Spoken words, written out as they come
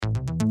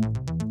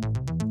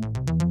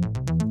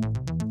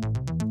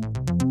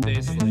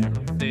Base layer,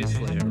 base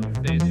layer,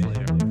 base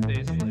layer,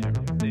 base layer,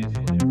 base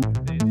layer,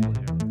 base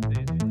layer,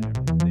 base layer.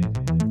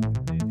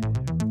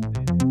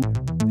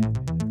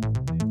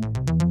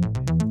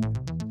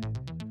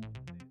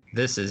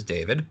 This is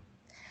David.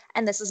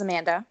 And this is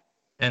Amanda.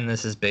 And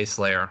this is Base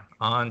Layer.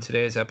 On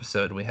today's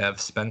episode, we have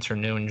Spencer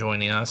Noon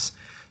joining us.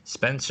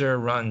 Spencer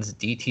runs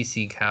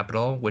DTC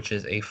Capital, which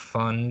is a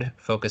fund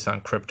focused on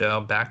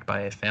crypto backed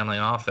by a family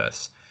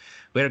office.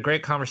 We had a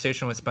great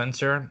conversation with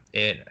Spencer.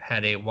 It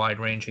had a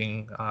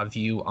wide-ranging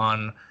view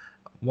on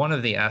one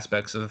of the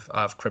aspects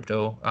of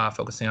crypto,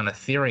 focusing on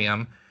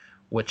Ethereum,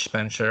 which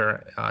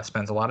Spencer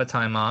spends a lot of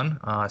time on.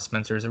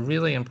 Spencer is a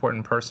really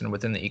important person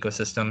within the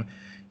ecosystem.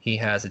 He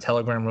has a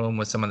Telegram room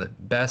with some of the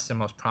best and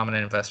most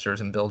prominent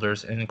investors and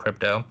builders in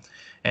crypto.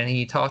 And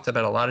he talked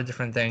about a lot of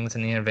different things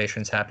and the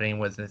innovations happening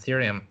with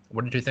Ethereum.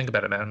 What did you think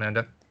about it,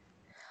 Amanda?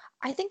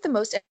 I think the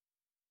most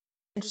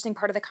interesting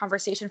part of the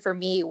conversation for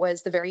me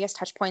was the various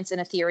touch points in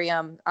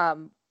Ethereum,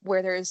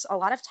 where there's a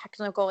lot of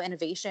technical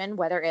innovation,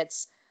 whether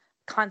it's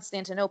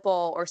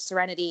Constantinople or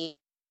Serenity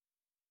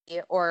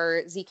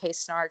or ZK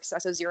Snarks,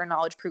 so zero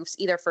knowledge proofs,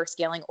 either for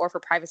scaling or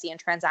for privacy and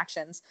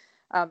transactions.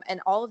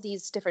 And all of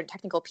these different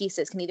technical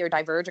pieces can either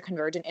diverge or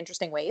converge in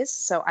interesting ways.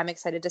 So I'm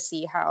excited to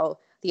see how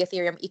the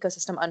Ethereum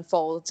ecosystem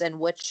unfolds and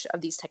which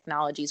of these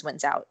technologies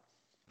wins out.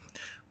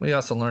 We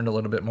also learned a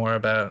little bit more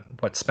about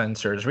what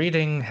Spencer is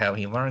reading, how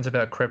he learns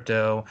about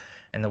crypto,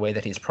 and the way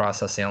that he's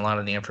processing a lot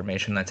of the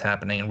information that's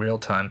happening in real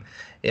time.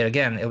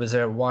 It was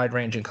a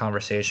wide-ranging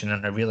conversation,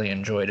 and I really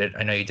enjoyed it.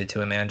 I know you did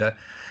too, Amanda.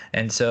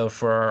 And so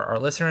for our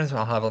listeners,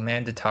 I'll have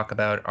Amanda talk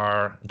about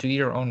our do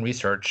your own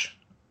research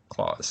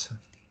clause.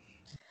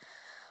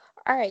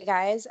 All right,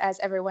 guys, as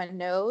everyone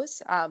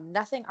knows,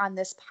 nothing on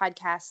this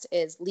podcast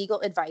is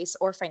legal advice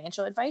or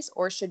financial advice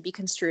or should be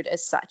construed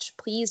as such.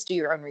 Please do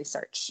your own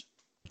research.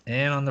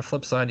 And on the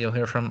flip side, you'll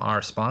hear from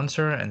our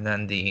sponsor and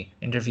then the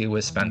interview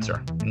with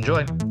Spencer.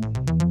 Enjoy.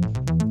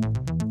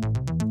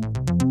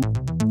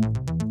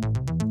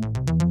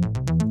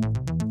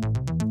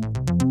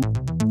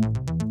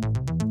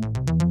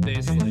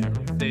 Base layer,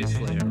 base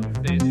layer,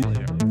 base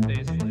layer,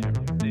 base layer,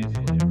 base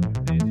layer,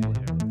 base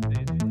layer,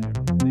 base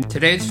layer.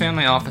 Today's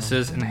family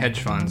offices and hedge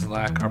funds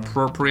lack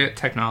appropriate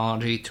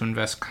technology to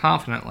invest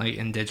confidently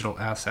in digital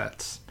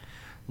assets.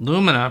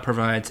 Lumina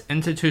provides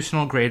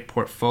institutional-grade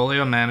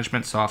portfolio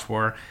management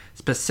software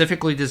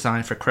specifically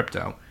designed for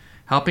crypto,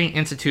 helping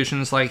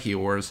institutions like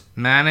yours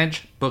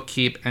manage,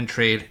 bookkeep, and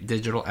trade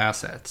digital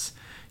assets.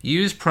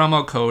 Use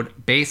promo code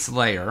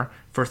BASELAYER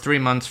for 3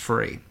 months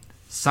free.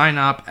 Sign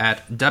up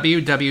at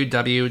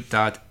www.lumina.app.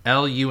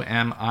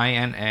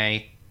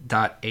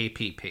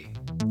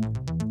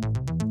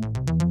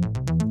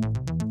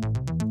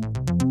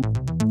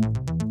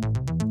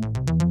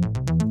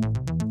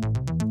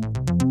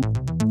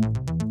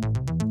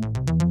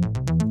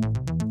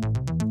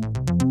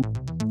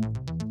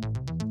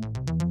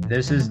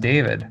 This is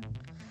David.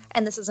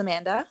 And this is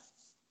Amanda.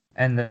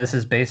 And this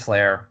is Base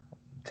Layer.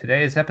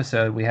 Today's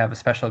episode, we have a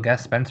special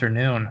guest, Spencer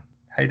Noon.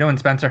 How you doing,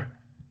 Spencer?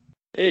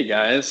 Hey,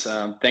 guys.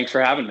 Thanks for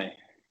having me.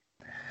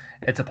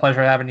 It's a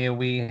pleasure having you.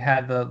 We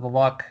had the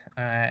luck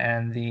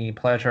and the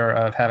pleasure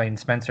of having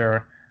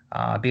Spencer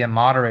be a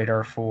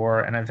moderator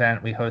for an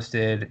event we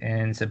hosted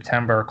in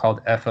September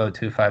called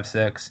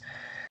FO256.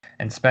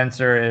 And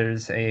Spencer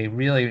is a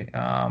really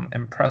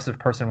impressive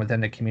person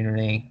within the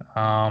community.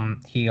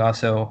 He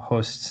also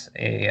hosts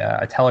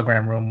a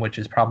Telegram room, which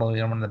is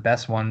probably one of the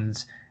best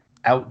ones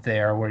out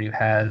there, where you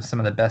have some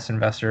of the best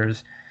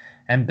investors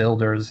and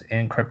builders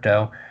in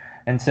crypto.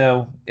 And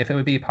so if it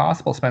would be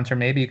possible, Spencer,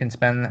 maybe you can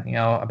spend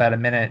about a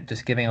minute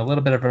just giving a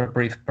little bit of a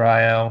brief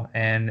bio.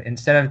 And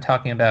instead of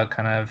talking about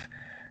kind of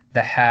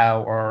the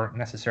how or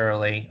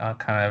necessarily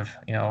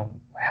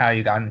how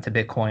you got into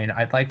Bitcoin,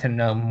 I'd like to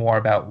know more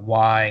about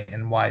why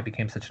and why it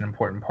became such an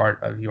important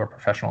part of your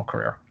professional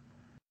career.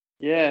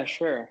 Yeah,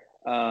 sure.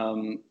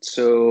 I'm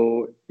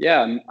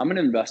an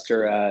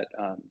investor at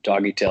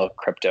Doggytail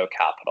Crypto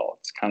Capital.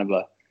 It's kind of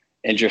a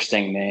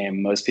interesting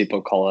name. Most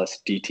people call us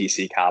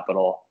DTC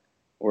Capital.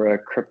 We're a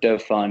crypto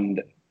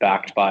fund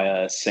backed by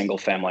a single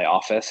family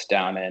office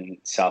down in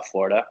South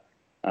Florida.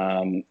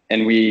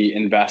 And we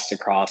invest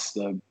across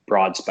the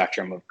broad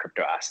spectrum of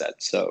crypto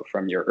assets. So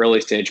from your early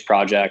stage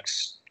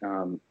projects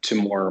to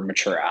more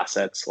mature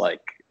assets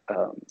like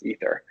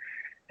Ether.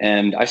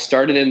 And I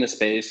started in the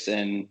space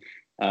in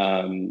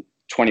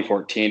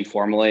 2014,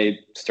 formally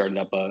started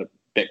up a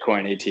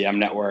Bitcoin ATM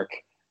network.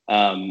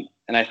 And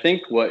I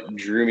think what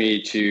drew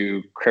me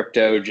to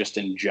crypto just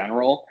in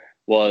general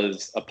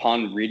was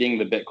upon reading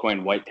the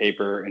Bitcoin white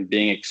paper and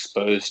being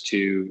exposed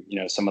to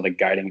some of the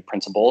guiding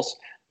principles,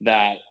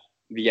 that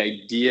the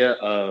idea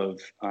of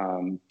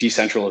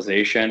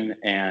decentralization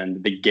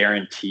and the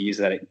guarantees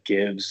that it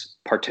gives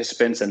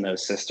participants in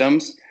those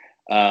systems,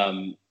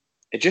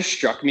 it just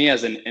struck me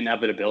as an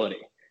inevitability.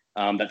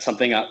 That's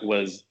something that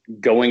was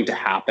going to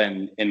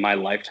happen in my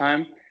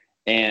lifetime.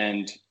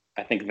 And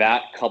I think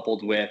that,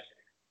 coupled with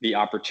the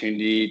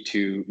opportunity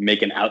to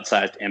make an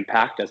outsized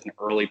impact as an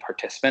early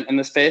participant in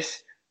the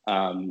space,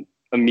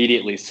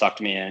 immediately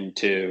sucked me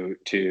into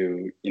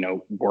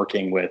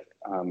working with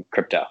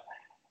crypto.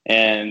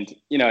 And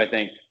I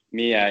think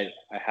I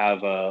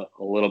have a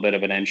little bit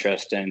of an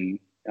interest in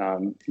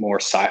more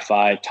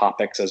sci-fi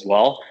topics as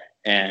well.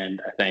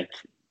 And I think,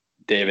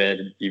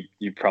 David,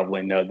 you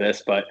probably know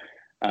this, but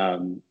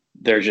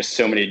there's just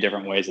so many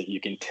different ways that you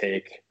can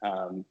take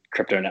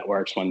crypto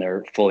networks when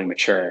they're fully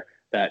mature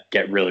that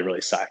get really,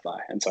 really sci-fi.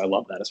 And so I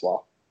love that as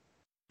well.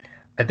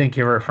 I think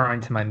you're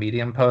referring to my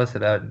Medium post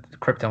about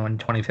crypto in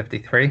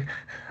 2053.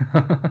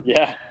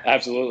 Yeah,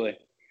 absolutely.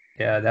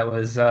 Yeah, that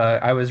was,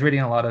 I was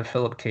reading a lot of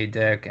Philip K.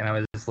 Dick, and I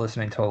was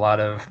listening to a lot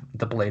of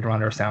the Blade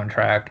Runner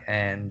soundtrack,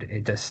 and I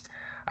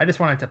just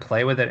wanted to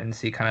play with it and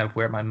see kind of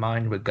where my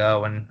mind would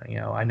go. And,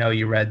 I know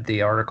you read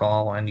the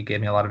article and you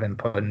gave me a lot of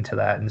input into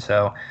that. And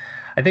so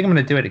I think I'm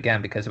going to do it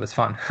again because it was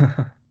fun.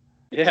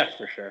 Yeah,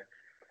 for sure.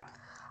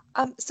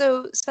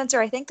 So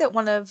Spencer, I think that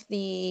one of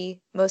the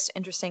most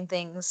interesting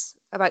things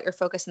about your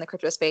focus in the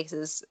crypto space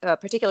is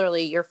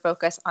particularly your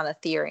focus on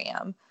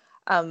Ethereum.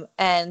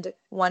 And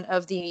one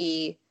of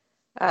the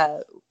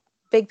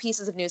big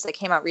pieces of news that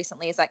came out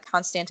recently is that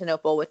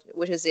Constantinople,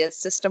 which is a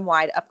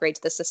system-wide upgrade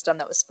to the system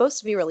that was supposed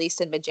to be released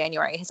in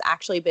mid-January, has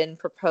actually been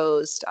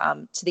proposed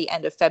to the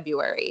end of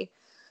February.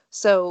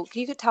 So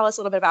can you tell us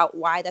a little bit about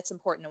why that's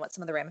important and what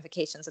some of the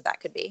ramifications of that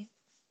could be?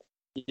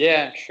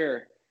 Yeah,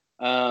 sure.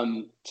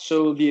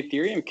 So the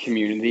Ethereum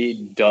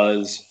community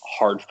does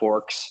hard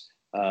forks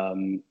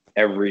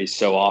every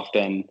so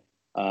often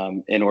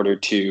in order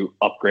to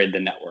upgrade the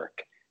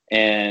network.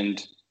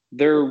 And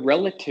they're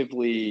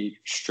relatively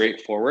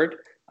straightforward,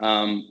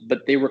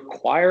 but they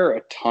require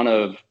a ton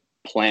of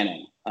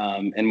planning.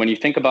 And when you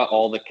think about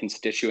all the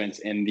constituents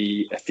in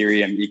the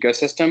Ethereum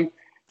ecosystem,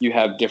 you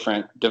have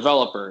different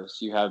developers,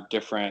 you have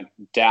different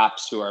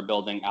dApps who are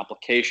building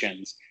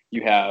applications,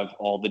 you have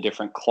all the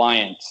different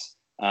clients.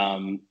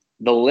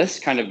 The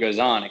list kind of goes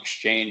on,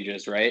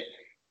 exchanges, right?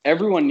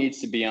 Everyone needs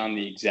to be on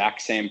the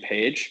exact same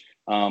page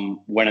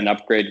when an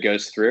upgrade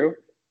goes through.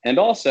 And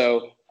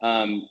also,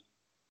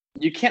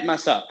 you can't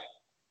mess up.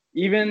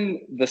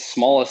 Even the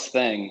smallest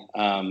thing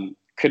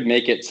could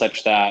make it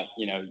such that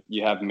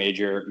you have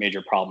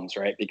major problems,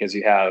 right? Because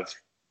you have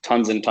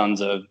tons and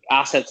tons of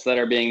assets that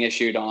are being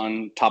issued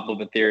on top of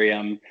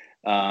Ethereum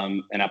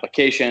and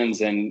applications,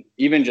 and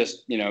even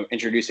just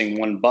introducing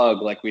one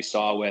bug like we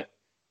saw with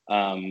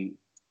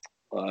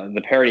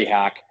the parity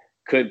hack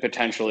could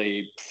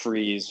potentially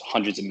freeze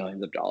hundreds of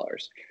millions of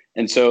dollars.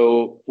 And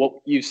so what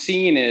you've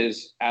seen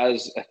is,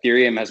 as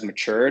Ethereum has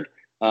matured,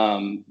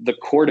 the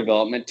core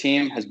development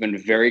team has been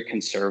very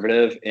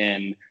conservative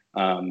in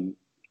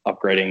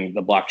upgrading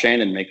the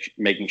blockchain and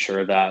making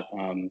sure that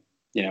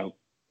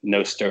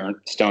no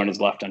stone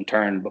is left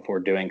unturned before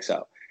doing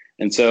so.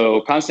 And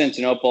so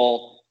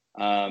Constantinople,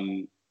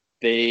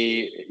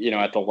 they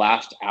at the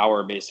last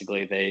hour,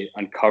 basically, they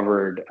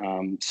uncovered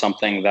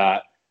something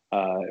that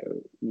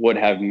would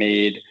have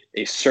made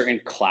a certain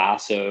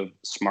class of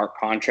smart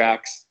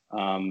contracts,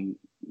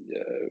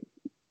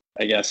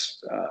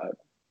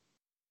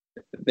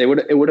 it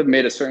would have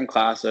made a certain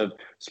class of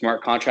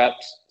smart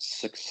contracts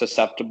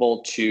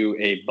susceptible to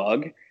a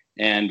bug,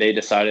 and they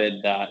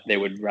decided that they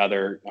would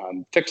rather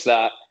fix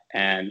that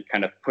and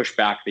kind of push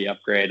back the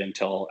upgrade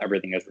until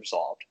everything is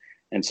resolved.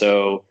 And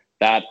so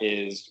that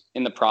is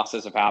in the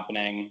process of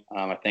happening.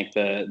 I think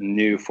the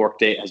new fork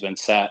date has been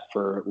set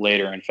for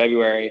later in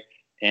February,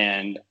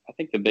 and I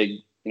think the big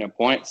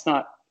point, it's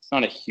not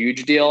a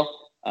huge deal,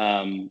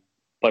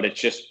 but it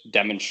just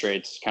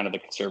demonstrates kind of the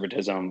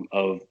conservatism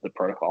of the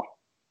protocol.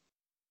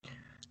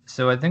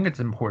 So I think it's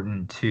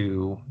important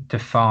to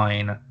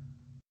define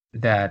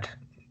that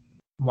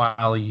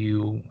while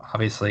you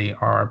obviously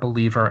are a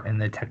believer in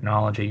the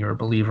technology, you're a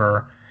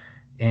believer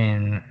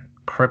in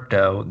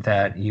crypto,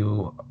 that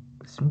you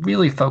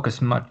really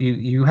focus much,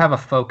 you have a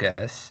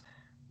focus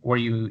where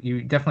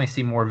you definitely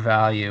see more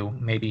value,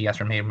 maybe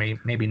yes or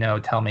maybe no,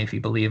 tell me if you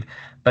believe,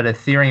 but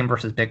Ethereum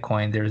versus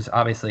Bitcoin,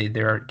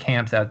 there are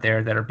camps out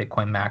there that are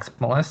Bitcoin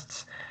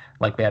maximalists,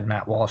 like we had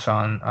Matt Walsh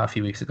on a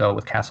few weeks ago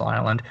with Castle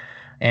Island.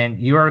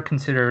 And you are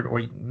considered,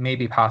 or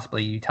maybe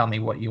possibly, you tell me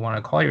what you want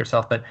to call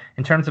yourself, but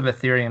in terms of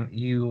Ethereum,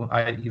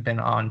 you've been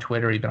on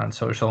Twitter, you've been on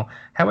social.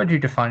 How would you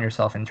define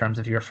yourself in terms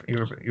of your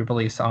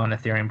beliefs on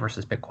Ethereum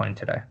versus Bitcoin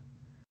today?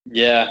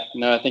 Yeah,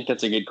 no, I think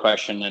that's a good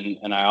question,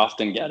 and I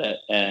often get it.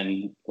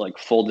 And like,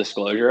 full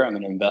disclosure, I'm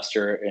an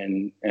investor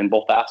in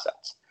both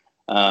assets.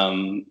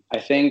 I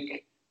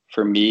think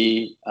for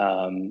me,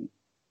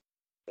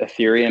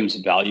 Ethereum's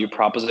value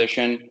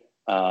proposition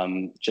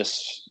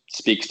just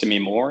speaks to me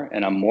more,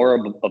 and I'm more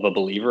of a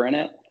believer in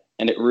it.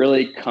 And it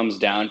really comes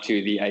down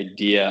to the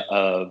idea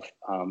of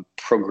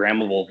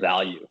programmable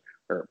value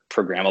or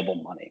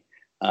programmable money.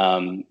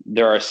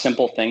 There are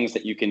simple things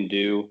that you can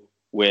do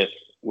with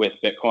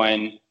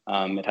Bitcoin.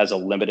 It has a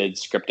limited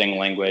scripting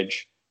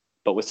language,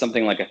 but with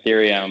something like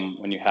Ethereum,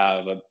 when you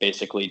have a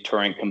basically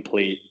Turing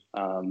complete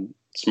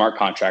smart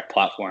contract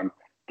platform,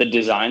 the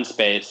design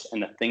space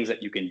and the things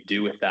that you can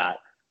do with that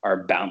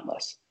are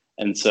boundless.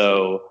 And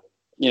so,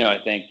 I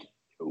think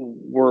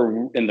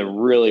we're in the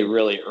really,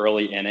 really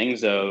early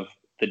innings of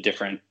the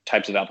different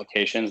types of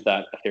applications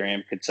that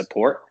Ethereum could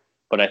support.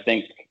 But I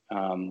think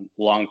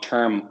long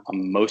term,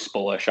 I'm most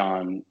bullish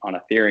on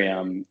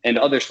Ethereum and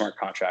other smart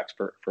contracts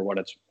for what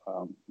it's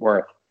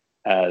worth,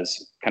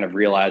 as kind of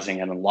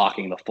realizing and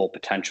unlocking the full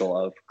potential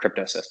of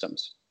crypto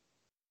systems.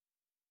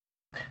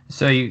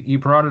 So you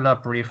brought it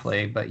up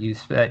briefly, but you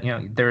said,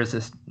 there is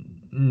this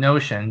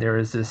notion, there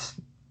is this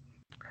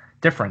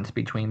difference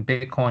between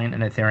Bitcoin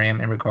and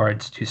Ethereum in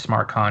regards to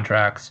smart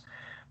contracts.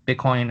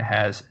 Bitcoin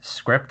has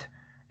script,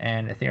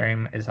 and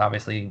Ethereum is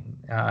obviously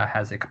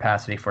has the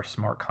capacity for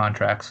smart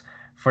contracts.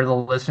 For the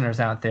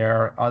listeners out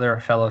there, other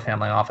fellow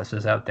family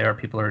offices out there,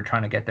 people who are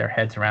trying to get their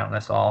heads around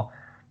this all,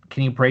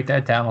 can you break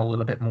that down a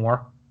little bit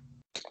more?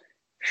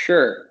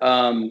 Sure.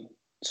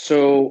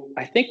 So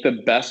I think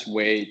the best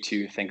way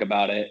to think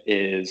about it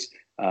is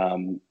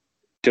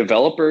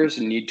developers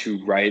need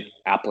to write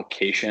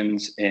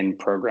applications in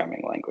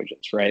programming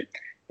languages, right?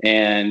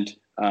 And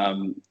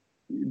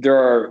there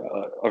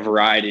are a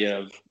variety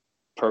of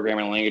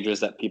programming languages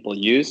that people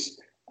use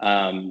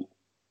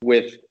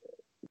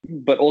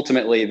but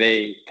ultimately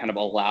they kind of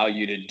allow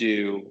you to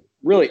do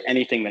really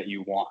anything that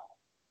you want.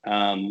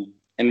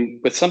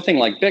 And with something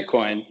like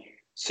Bitcoin,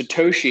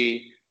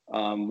 Satoshi,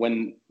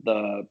 when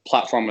the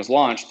platform was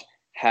launched,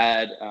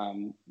 had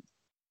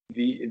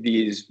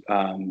these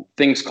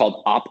things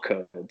called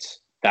opcodes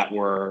that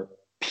were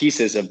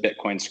pieces of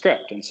Bitcoin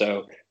script. And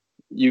so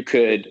you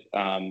could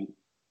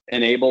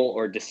enable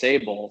or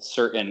disable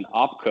certain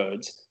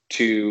opcodes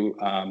to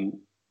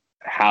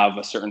have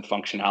a certain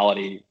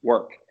functionality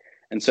work.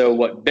 And so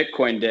what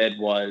Bitcoin did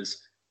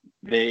was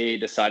they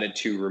decided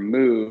to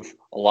remove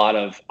a lot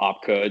of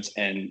opcodes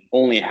and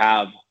only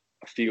have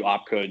a few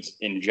opcodes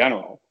in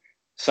general,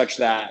 such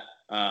that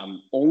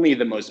only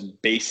the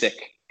most basic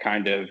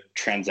kind of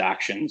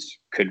transactions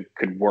could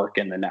work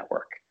in the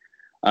network.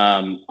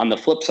 On the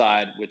flip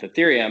side, with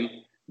Ethereum,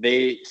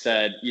 they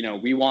said,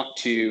 we want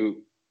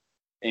to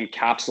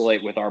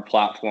encapsulate with our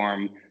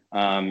platform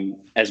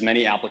as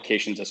many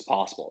applications as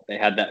possible. They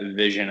had that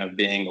vision of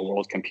being a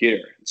world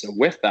computer. So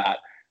with that,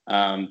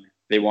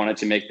 they wanted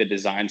to make the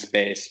design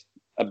space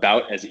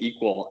about as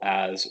equal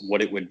as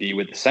what it would be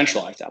with the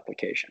centralized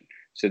application.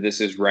 So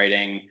this is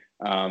writing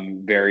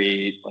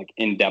very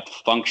in-depth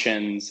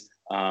functions,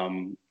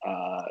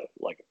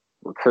 like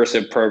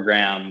recursive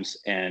programs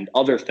and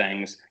other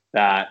things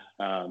that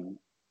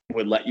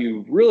would let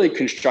you really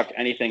construct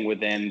anything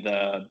within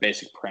the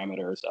basic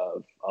parameters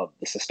of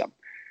the system.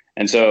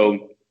 And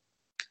so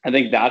I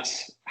think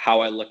that's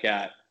how I look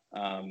at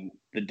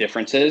the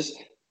differences,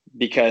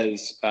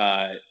 because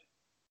I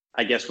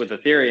guess with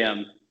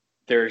Ethereum,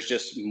 there's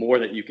just more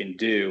that you can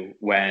do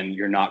when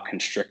you're not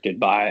constricted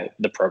by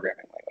the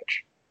programming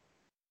language.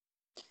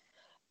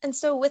 And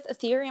so with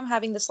Ethereum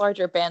having this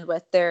larger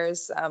bandwidth,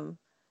 there's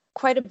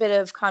quite a bit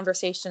of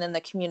conversation in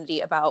the community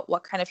about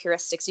what kind of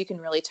heuristics you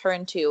can really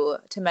turn to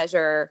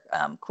measure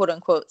quote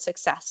unquote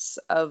success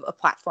of a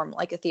platform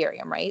like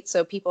Ethereum, right?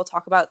 So people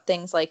talk about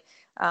things like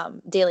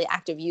daily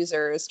active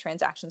users,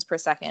 transactions per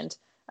second,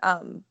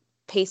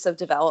 pace of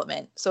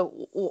development.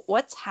 So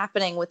what's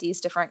happening with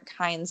these different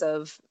kinds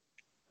of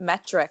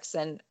metrics,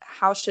 and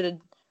how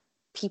should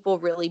people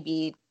really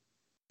be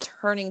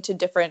turning to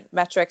different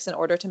metrics in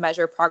order to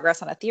measure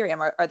progress on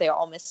Ethereum? Are they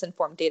all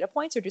misinformed data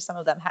points, or do some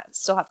of them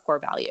still have core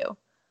value?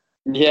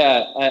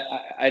 Yeah,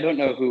 I don't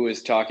know who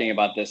was talking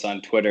about this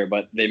on Twitter,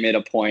 but they made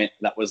a point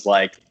that was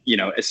like,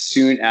 as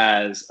soon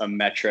as a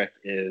metric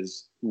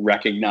is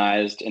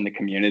recognized in the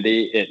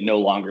community, it no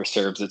longer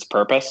serves its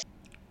purpose.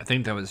 I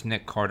think that was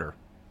Nick Carter.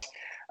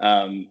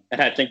 And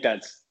I think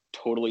that's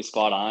totally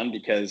spot on,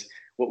 because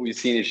what we've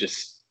seen is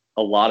just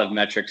a lot of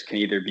metrics can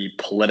either be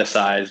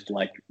politicized,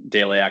 like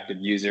daily active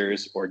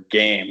users, or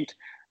gamed.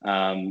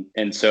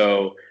 And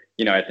so,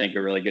 I think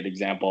a really good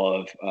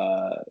example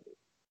of,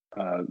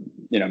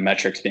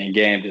 metrics being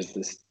gamed is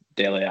this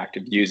daily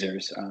active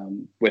users.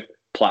 With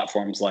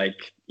platforms like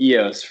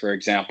EOS, for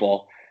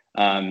example,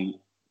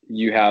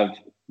 you have,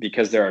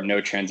 because there are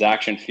no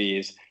transaction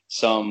fees,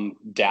 some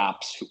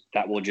dApps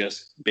that will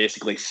just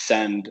basically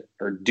send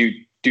or do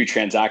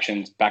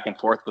transactions back and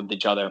forth with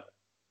each other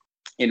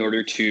in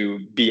order to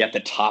be at the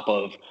top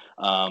of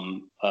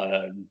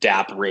a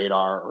dApp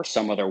radar or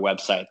some other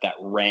website that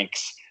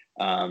ranks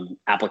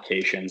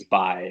applications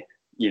by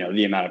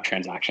the amount of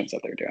transactions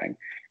that they're doing.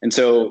 And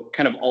so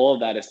kind of all of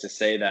that is to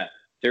say that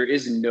there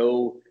is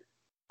no,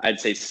 I'd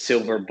say,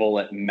 silver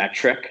bullet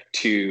metric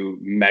to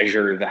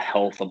measure the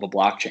health of a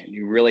blockchain.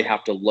 You really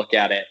have to look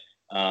at it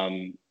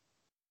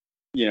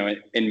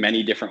in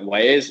many different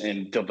ways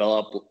and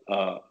develop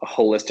a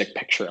holistic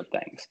picture of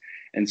things.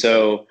 And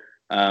so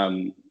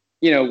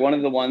one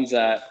of the ones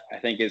that I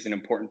think is an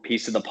important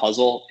piece of the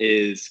puzzle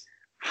is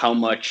how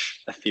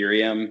much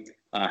Ethereum,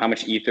 how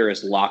much Ether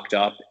is locked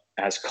up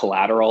as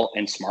collateral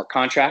in smart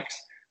contracts,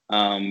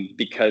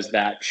 because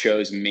that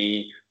shows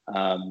me,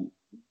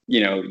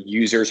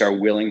 users are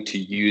willing to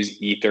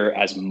use Ether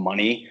as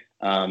money.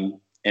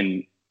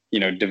 And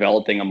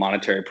developing a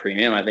monetary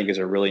premium, I think, is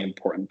a really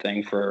important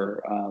thing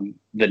for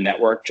the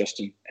network, just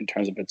in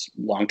terms of its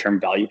long-term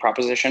value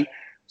proposition.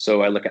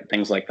 So I look at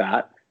things like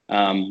that.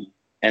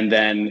 And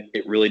then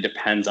it really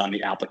depends on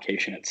the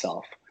application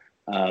itself.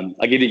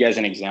 I'll give you guys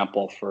an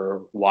example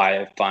for why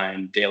I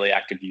find daily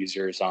active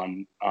users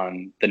on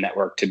the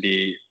network to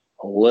be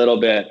a little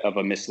bit of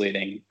a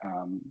misleading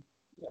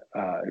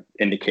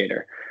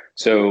indicator.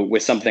 So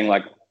with something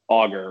like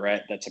Augur,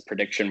 right, that's a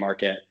prediction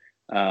market.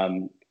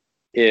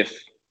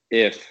 If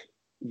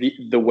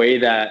the way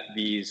that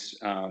these,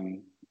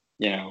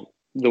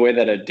 the way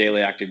that a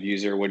daily active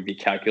user would be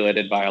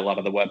calculated by a lot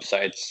of the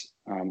websites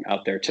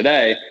out there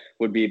today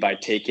would be by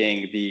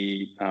taking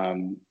the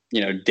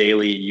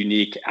daily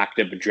unique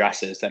active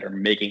addresses that are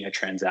making a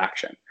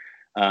transaction.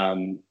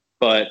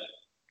 But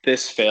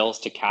this fails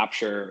to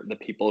capture the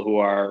people who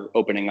are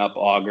opening up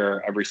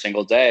Augur every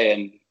single day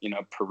and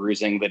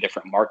perusing the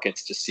different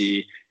markets to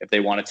see if they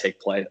want to take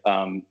play,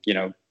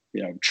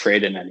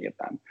 trade in any of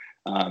them.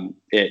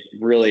 It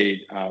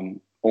really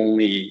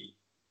only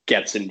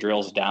gets and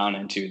drills down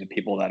into the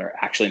people that are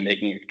actually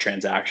making a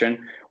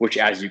transaction, which,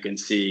 as you can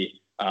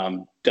see,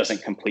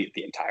 doesn't complete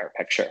the entire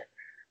picture.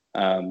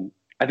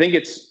 I think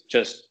it's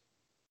just,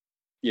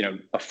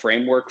 a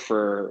framework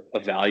for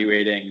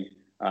evaluating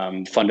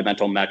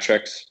fundamental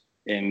metrics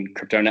in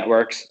crypto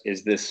networks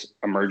is this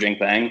emerging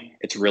thing.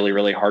 It's really,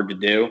 really hard to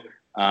do.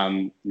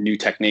 New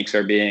techniques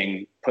are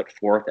being put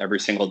forth every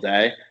single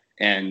day.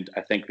 And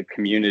I think the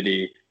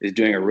community is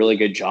doing a really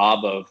good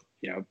job of,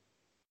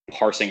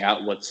 parsing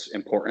out what's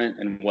important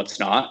and what's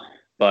not,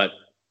 but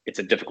it's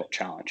a difficult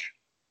challenge.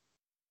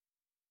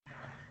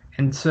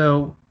 And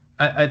so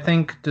I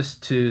think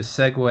just to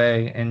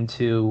segue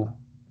into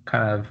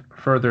kind of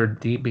further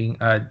deep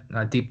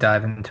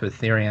dive into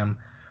Ethereum,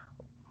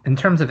 in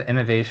terms of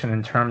innovation,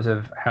 in terms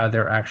of how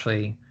they're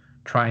actually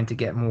trying to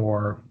get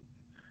more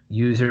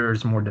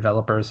users, more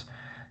developers,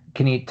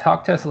 can you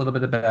talk to us a little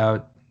bit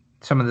about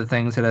some of the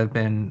things that have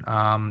been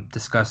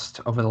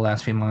discussed over the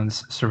last few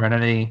months?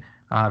 Serenity,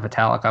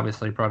 Vitalik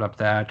obviously brought up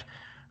that.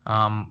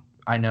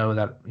 I know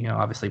that,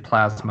 obviously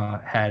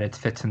Plasma had its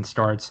fits and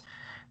starts.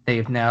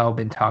 They've now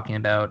been talking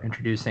about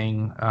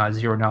introducing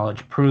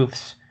zero-knowledge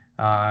proofs.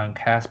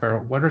 Casper,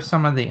 what are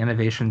some of the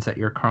innovations that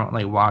you're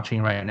currently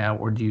watching right now,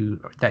 or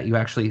that you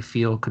actually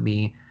feel could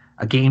be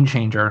a game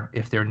changer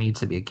if there needs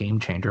to be a game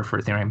changer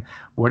for Ethereum?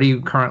 What are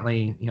you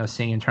currently,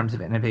 seeing in terms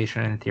of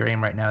innovation in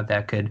Ethereum right now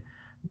that could,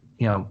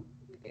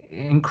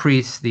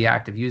 increase the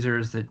active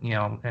users that,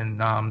 and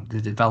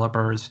the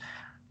developers?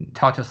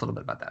 Talk to us a little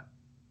bit about that.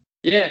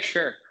 Yeah,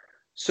 sure.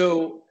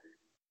 So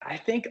I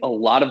think a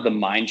lot of the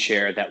mind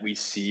share that we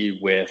see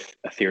with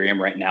Ethereum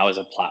right now as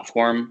a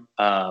platform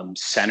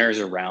centers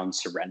around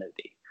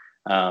Serenity.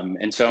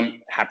 And so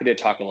I'm happy to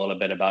talk a little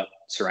bit about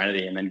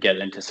Serenity and then get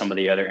into some of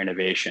the other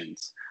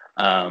innovations.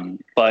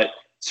 But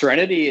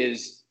Serenity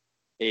is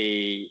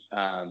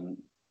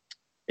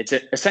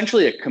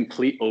essentially a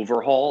complete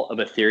overhaul of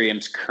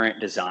Ethereum's current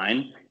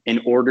design in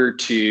order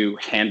to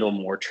handle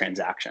more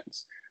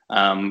transactions.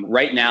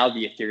 Right now,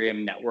 the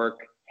Ethereum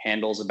network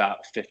handles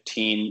about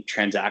 15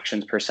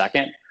 transactions per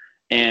second.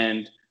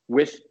 And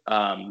with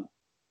the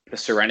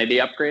Serenity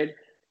upgrade,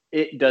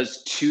 it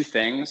does two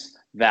things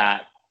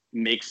that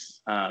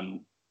makes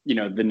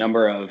the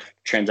number of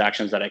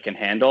transactions that it can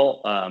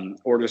handle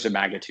orders of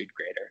magnitude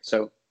greater.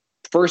 So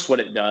first,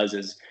 what it does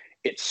is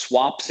it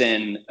swaps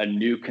in a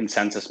new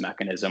consensus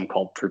mechanism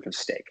called proof of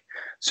stake.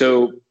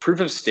 So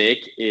proof of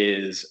stake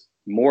is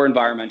more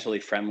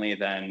environmentally friendly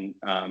than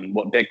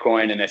what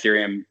Bitcoin and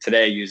Ethereum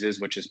today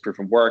uses, which is proof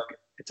of work.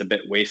 It's a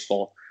bit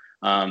wasteful.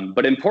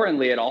 But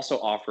importantly, it also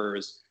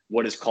offers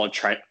what is called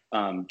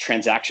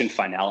transaction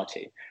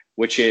finality,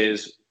 which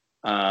is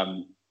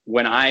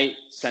when I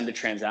send a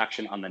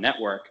transaction on the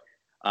network,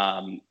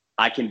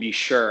 I can be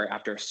sure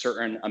after a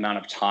certain amount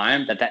of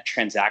time that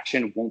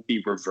transaction won't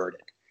be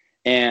reverted.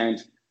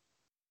 And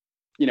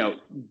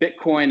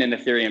Bitcoin and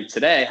Ethereum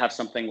today have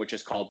something which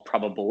is called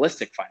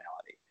probabilistic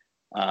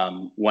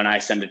finality. When I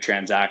send a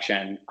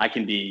transaction, I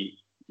can be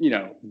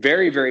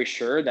very, very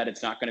sure that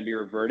it's not going to be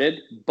reverted,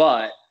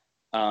 but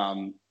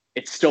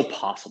it's still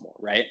possible,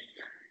 right?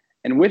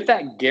 And with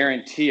that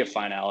guarantee of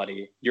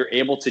finality, you're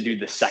able to do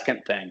the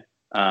second thing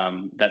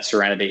that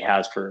Serenity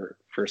has for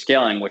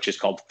scaling, which is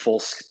called full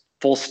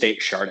state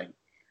sharding.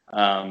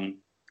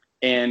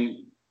 And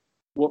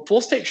what full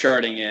state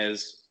sharding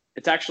is,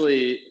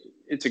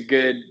 it's a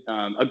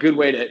good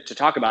way to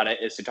talk about it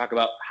is to talk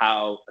about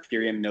how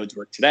Ethereum nodes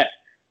work today.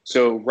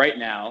 So right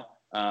now,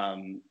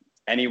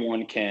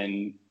 anyone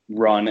can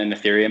run an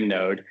Ethereum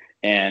node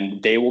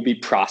and they will be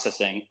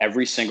processing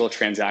every single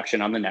transaction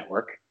on the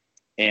network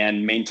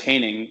and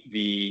maintaining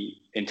the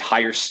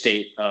entire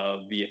state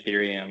of the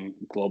Ethereum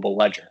global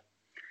ledger.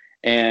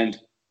 And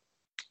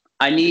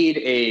I need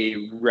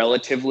a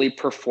relatively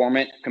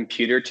performant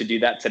computer to do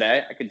that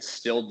today. I could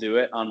still do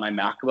it on my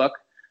MacBook,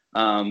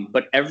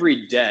 but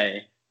every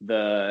day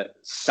the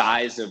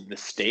size of the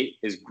state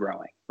is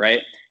growing,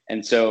 right?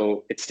 And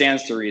so it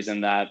stands to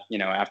reason that,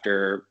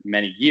 after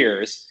many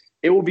years,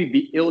 it'll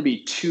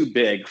be too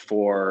big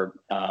for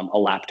a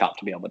laptop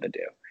to be able to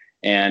do,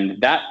 and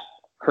that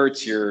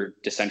hurts your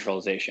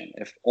decentralization.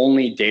 If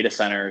only data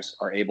centers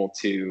are able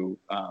to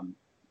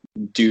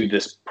do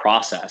this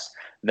process,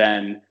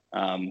 then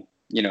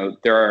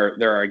there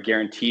are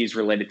guarantees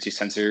related to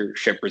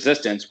censorship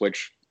resistance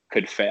which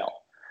could fail.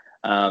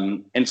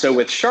 And so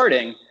with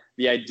sharding,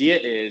 the idea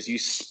is you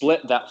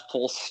split that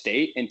full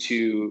state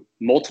into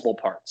multiple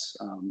parts.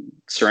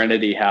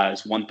 Serenity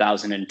has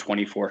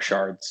 1,024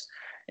 shards,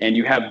 and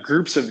you have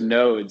groups of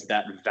nodes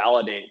that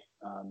validate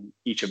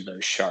each of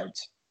those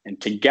shards.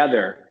 And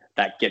together,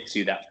 that gets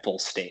you that full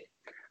state.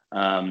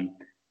 And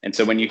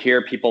so when you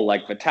hear people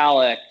like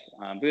Vitalik,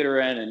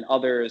 Buterin, and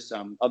others,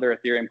 other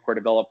Ethereum core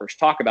developers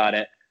talk about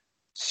it,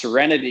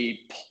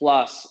 Serenity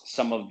plus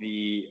some of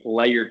the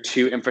layer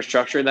 2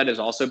 infrastructure that is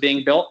also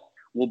being built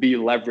will be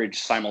leveraged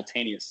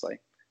simultaneously.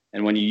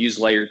 And when you use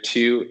layer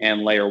 2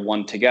 and layer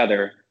 1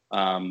 together,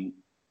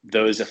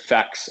 those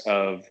effects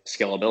of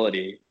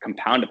scalability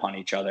compound upon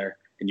each other,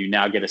 and you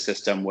now get a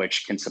system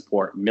which can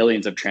support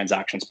millions of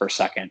transactions per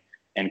second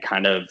and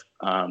kind of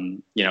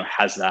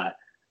has that,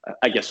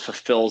 I guess,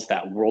 fulfills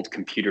that world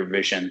computer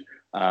vision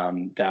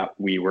that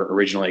we were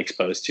originally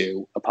exposed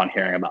to upon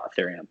hearing about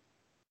Ethereum.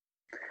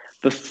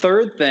 The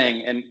third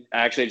thing, and I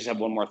actually just have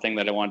one more thing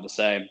that I wanted to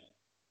say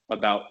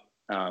about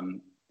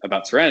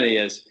Serenity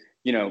is,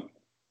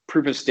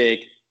 proof of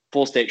stake,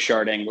 full stake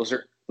sharding.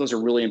 Those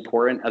are really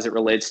important as it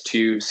relates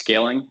to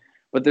scaling.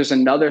 But there's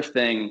another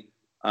thing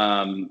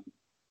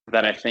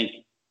that I think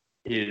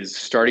is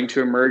starting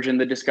to emerge in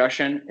the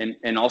discussion,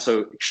 and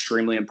also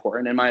extremely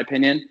important in my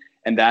opinion,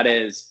 and that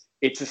is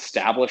it's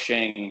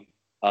establishing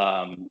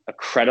a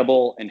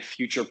credible and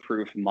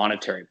future-proof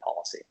monetary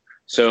policy.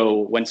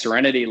 So when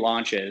Serenity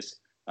launches,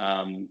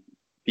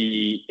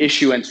 the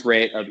issuance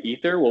rate of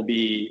Ether will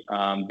be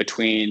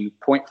between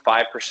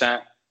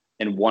 0.5%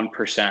 and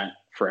 1%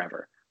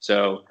 forever.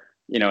 So,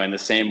 in the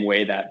same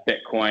way that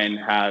Bitcoin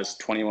has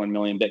 21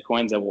 million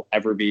Bitcoins that will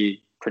ever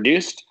be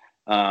produced,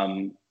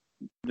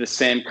 the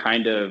same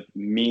kind of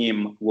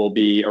meme will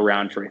be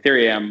around for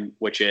Ethereum,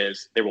 which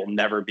is there will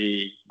never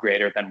be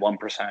greater than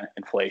 1%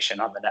 inflation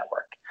on the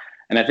network.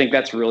 And I think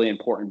that's really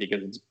important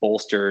because it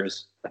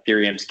bolsters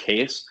Ethereum's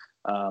case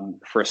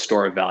for a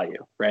store of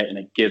value, right? And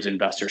it gives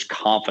investors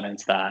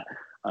confidence that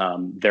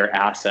their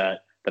asset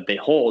that they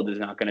hold is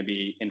not going to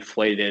be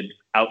inflated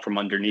out from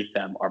underneath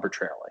them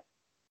arbitrarily.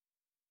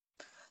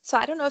 So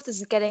I don't know if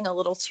this is getting a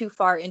little too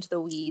far into the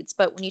weeds,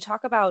 but when you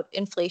talk about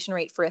inflation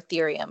rate for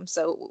Ethereum,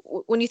 so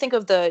when you think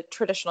of the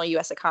traditional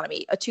US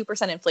economy, a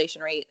 2%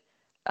 inflation rate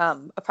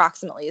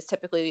approximately is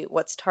typically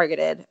what's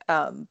targeted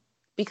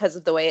because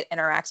of the way it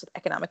interacts with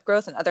economic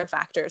growth and other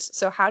factors.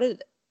 So how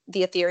did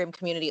the Ethereum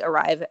community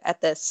arrive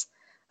at this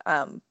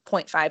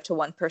 0.5 to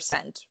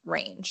 1%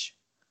 range?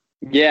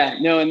 Yeah,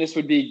 no, and this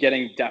would be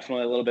getting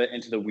definitely a little bit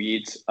into the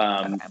weeds.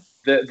 Okay.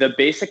 The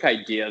basic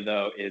idea,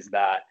 though, is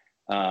that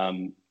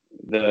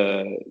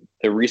the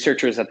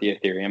researchers at the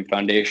Ethereum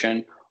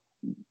Foundation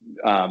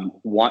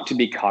want to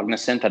be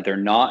cognizant that they're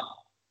not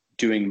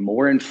doing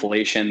more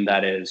inflation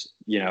that is,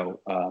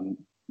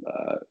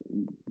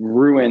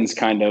 ruins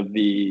kind of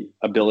the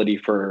ability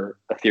for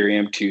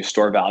Ethereum to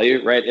store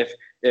value, right?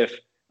 If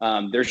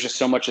there's just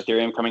so much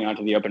Ethereum coming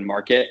onto the open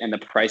market and the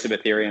price of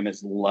Ethereum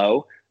is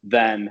low,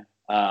 then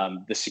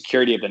the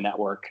security of the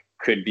network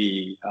could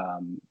be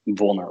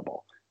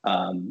vulnerable.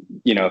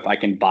 If I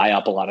can buy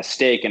up a lot of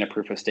stake in a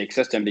proof of stake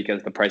system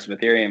because the price of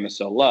Ethereum is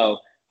so low,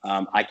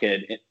 I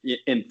could,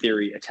 in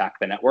theory, attack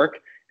the network.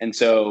 And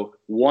so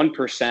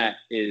 1%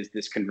 is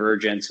this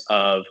convergence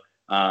of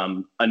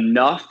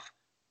enough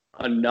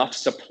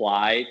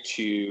supply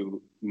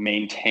to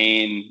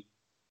maintain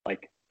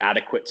like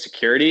adequate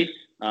security,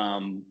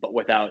 but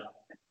without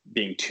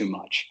being too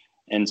much.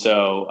 And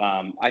so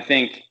I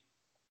think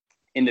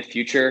in the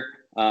future,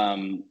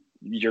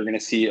 you're going to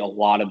see a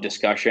lot of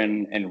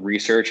discussion and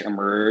research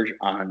emerge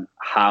on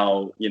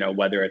how,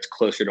 whether it's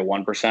closer to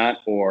 1%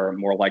 or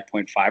more like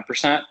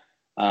 0.5%.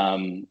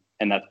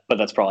 But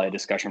that's probably a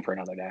discussion for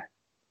another day.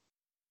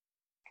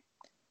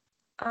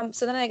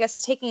 So then I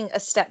guess taking a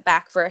step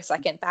back for a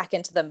second, back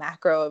into the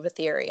macro of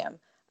Ethereum,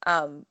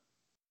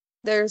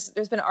 there's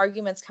been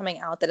arguments coming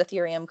out that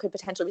Ethereum could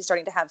potentially be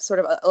starting to have sort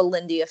of a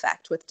Lindy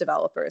effect with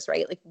developers,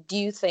 right? Like, do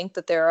you think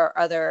that there are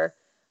other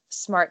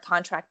smart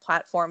contract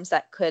platforms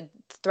that could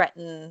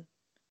threaten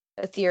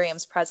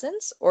Ethereum's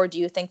presence, or do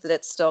you think that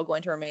it's still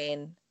going to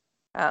remain,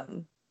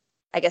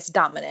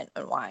 dominant,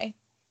 and why?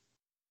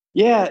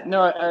 Yeah,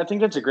 no, I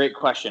think that's a great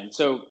question.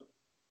 So,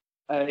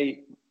 I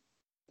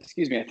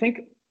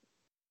think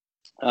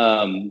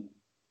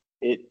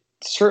it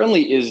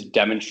certainly is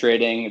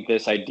demonstrating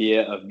this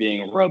idea of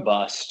being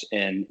robust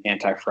and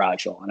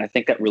anti-fragile, and I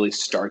think that really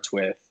starts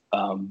with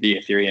the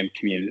Ethereum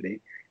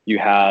community. You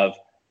have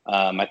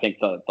I think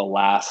the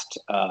last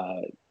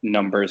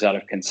numbers out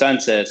of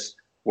consensus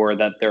were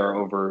that there are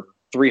over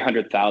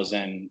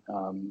 300,000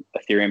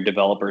 Ethereum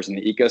developers in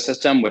the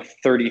ecosystem, with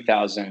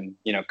 30,000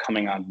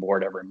 coming on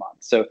board every month.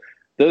 So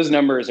those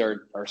numbers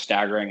are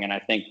staggering. And I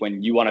think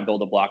when you want to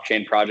build a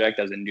blockchain project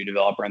as a new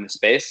developer in the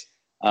space,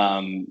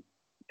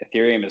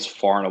 Ethereum is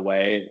far and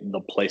away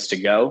the place to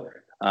go,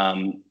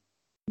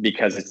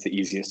 because it's the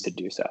easiest to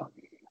do so.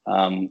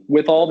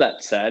 With all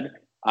that said,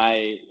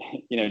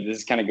 this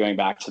is kind of going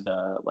back to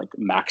the like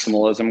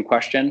maximalism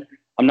question.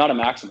 I'm not a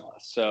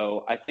maximalist.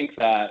 So I think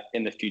that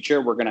in the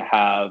future, we're going to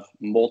have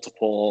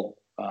multiple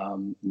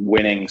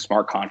winning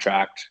smart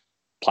contract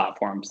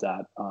platforms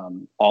that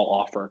all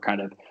offer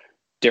kind of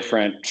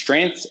different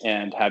strengths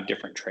and have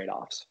different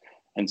trade-offs.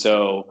 And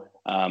so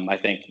I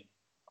think,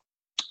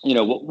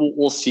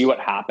 we'll see what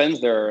happens.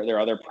 There are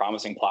other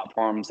promising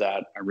platforms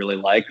that I really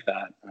like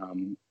that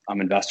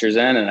I'm investors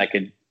in, and I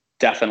could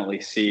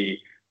definitely see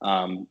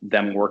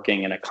them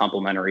working in a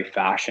complementary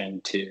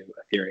fashion to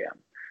Ethereum.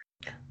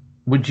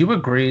 Would you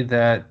agree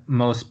that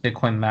most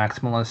Bitcoin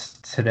maximalists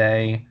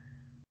today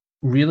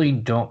really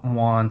don't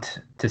want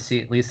to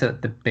see, at least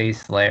at the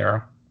base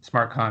layer,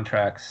 smart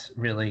contracts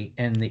really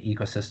in the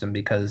ecosystem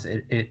because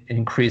it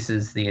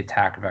increases the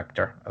attack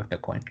vector of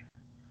Bitcoin?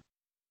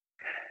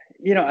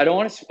 I don't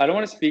want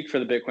to speak for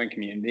the Bitcoin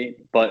community,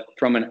 but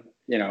from an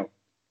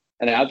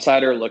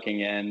outsider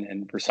looking in,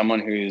 and for someone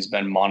who's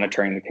been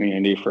monitoring the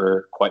community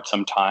for quite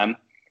some time,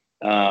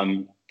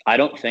 I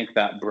don't think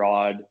that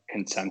broad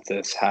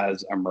consensus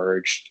has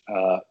emerged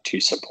to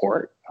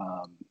support,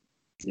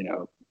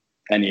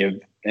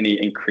 any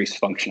increased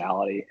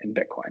functionality in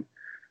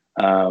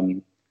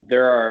Bitcoin.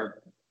 There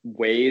are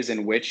ways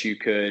in which you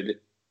could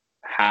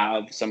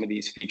have some of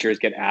these features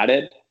get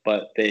added,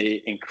 but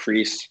they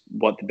increase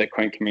what the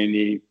Bitcoin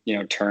community,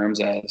 terms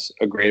as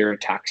a greater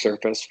attack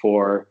surface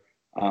for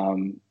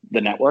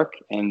the network.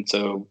 And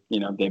so,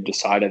 they've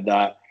decided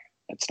that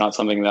it's not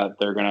something that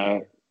they're going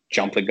to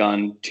jump the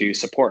gun to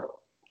support.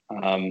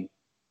 And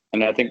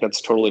I think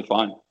that's totally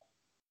fine.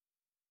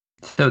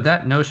 So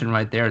that notion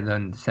right there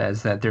then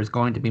says that there's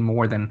going to be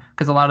more than,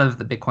 because a lot of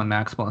the Bitcoin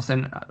maximalists,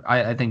 and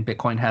I think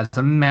Bitcoin has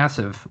a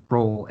massive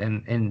role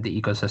in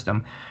the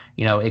ecosystem.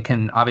 It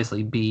can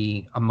obviously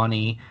be a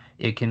money.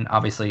 It can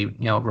obviously,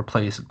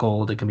 replace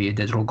gold. It can be a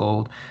digital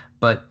gold.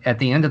 But at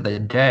the end of the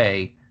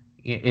day,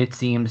 it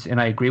seems, and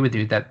I agree with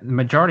you, that the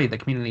majority of the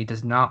community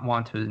does not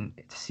want to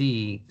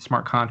see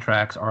smart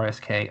contracts,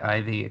 RSK,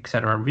 IV, et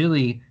cetera,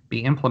 really be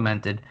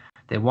implemented.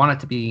 They want it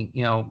to be,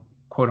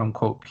 quote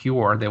unquote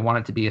pure. They want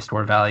it to be a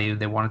store value.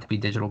 They want it to be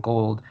digital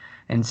gold.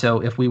 And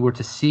so if we were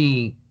to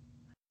see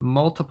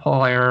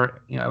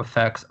multiplier,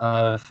 effects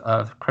of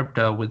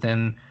crypto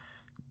within,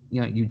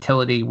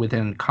 utility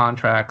within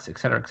contracts, et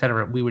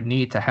cetera, we would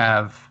need to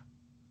have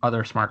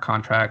other smart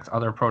contracts,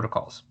 other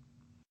protocols.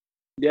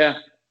 Yeah,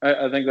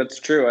 I think that's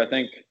true. I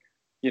think,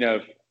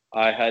 if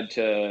I had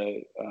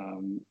to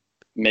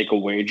make a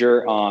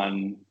wager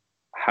on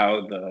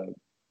how the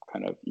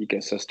kind of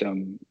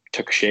ecosystem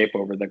took shape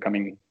over the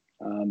coming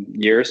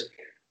years,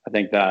 I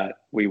think that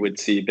we would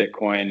see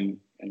Bitcoin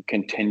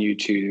continue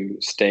to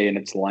stay in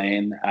its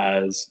lane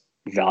as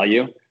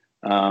value,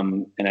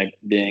 and it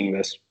being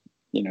this,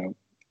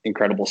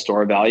 incredible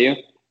store value,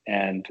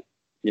 and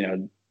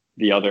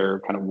the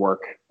other kind of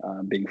work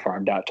being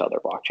farmed out to other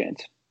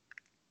blockchains.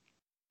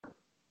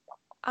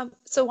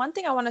 So one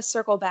thing I want to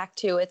circle back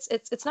to,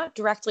 it's not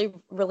directly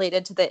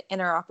related to the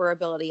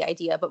interoperability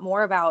idea, but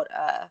more about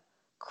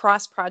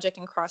cross-project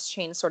and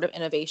cross-chain sort of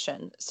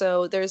innovation.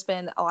 So there's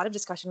been a lot of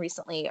discussion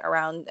recently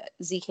around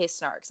ZK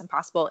snarks and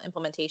possible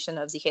implementation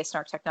of ZK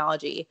snark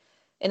technology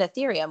in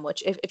Ethereum,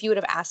 which if you would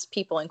have asked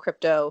people in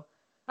crypto,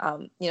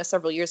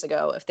 several years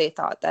ago, if they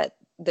thought that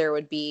there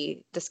would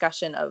be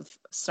discussion of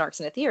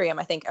snarks in Ethereum,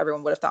 I think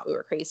everyone would have thought we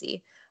were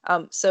crazy.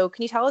 So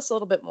can you tell us a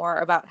little bit more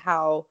about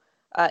how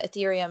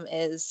Ethereum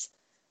is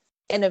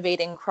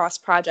innovating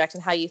cross-project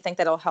and how you think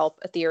that'll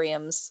help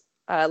Ethereum's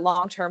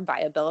long-term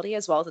viability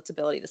as well as its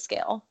ability to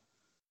scale?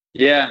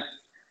 Yeah,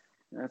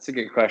 that's a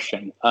good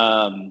question.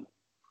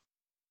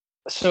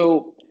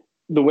 So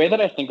the way that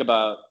I think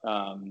about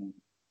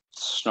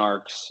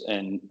snarks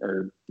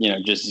or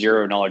just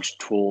zero knowledge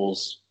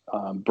tools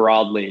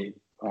broadly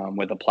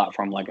with a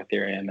platform like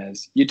Ethereum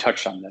is, you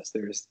touched on this.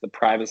 There's the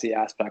privacy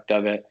aspect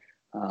of it.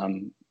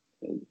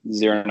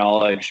 Zero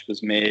knowledge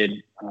was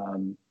made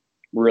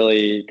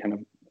really kind of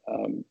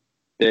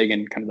big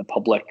in kind of the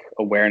public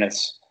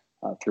awareness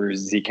through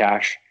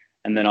Zcash,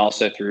 and then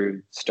also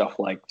through stuff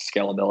like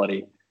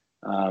scalability,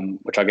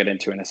 which I'll get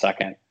into in a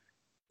second.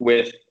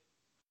 With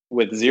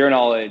zero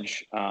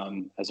knowledge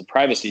as a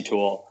privacy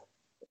tool,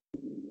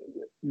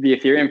 the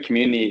Ethereum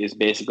community is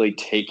basically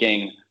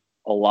taking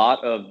a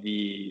lot of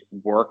the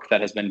work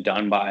that has been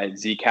done by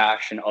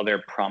Zcash and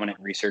other prominent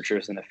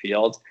researchers in the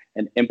field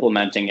and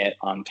implementing it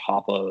on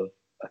top of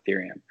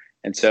Ethereum.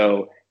 And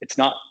so it's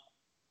not,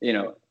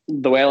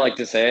 the way I like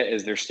to say it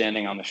is they're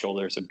standing on the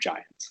shoulders of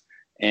giants.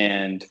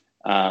 And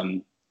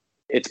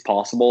it's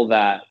possible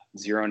that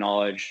zero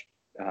knowledge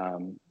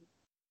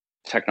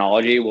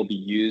technology will be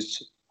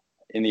used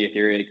in the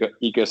Ethereum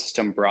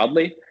ecosystem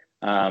broadly.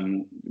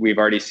 We've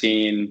already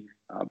seen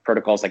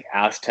protocols like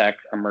Aztec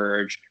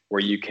emerge,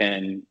 where you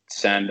can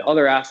send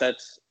other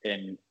assets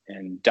in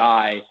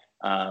DAI,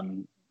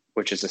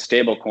 which is a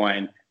stable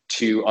coin,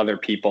 to other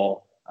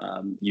people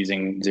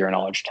using zero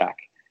knowledge tech.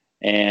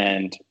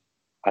 And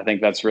I think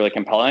that's really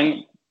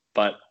compelling,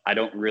 but I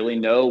don't really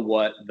know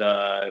what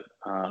the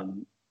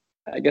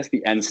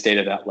end state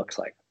of that looks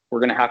like.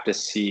 We're going to have to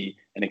see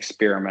an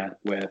experiment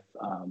with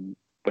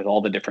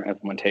all the different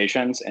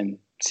implementations and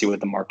see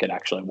what the market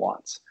actually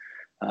wants.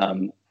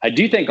 I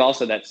do think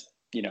also that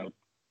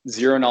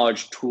zero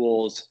knowledge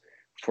tools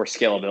for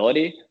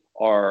scalability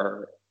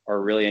are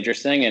really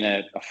interesting and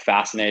a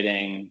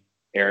fascinating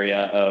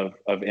area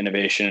of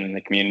innovation in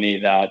the community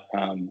that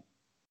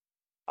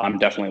I'm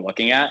definitely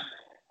looking at.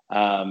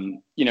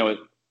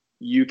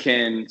 You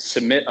can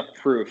submit a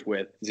proof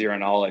with zero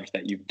knowledge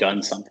that you've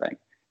done something.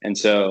 And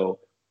so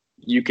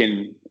you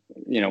can,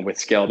 with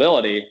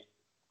scalability,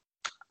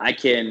 I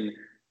can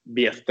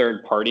be a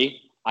third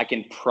party. I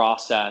can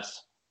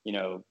process,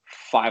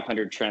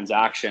 500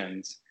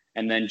 transactions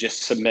and then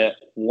just submit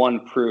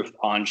one proof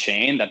on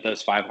chain that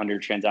those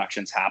 500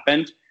 transactions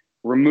happened,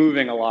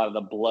 removing a lot of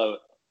the bloat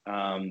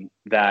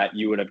that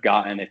you would have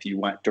gotten if you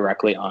went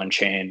directly on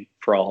chain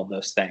for all of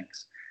those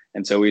things.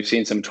 And so we've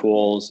seen some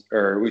tools,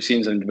 or we've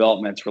seen some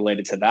developments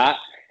related to that.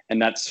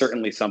 And that's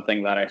certainly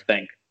something that I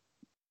think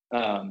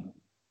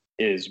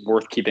is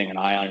worth keeping an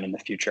eye on in the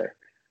future,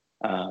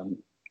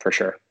 for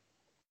sure.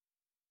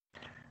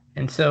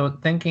 And so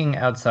thinking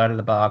outside of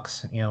the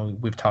box,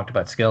 we've talked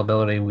about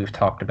scalability, we've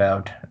talked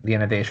about the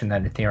innovation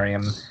that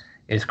Ethereum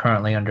is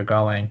currently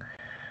undergoing.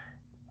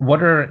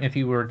 What are, if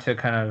you were to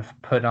kind of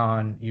put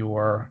on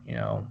your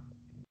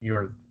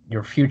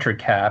future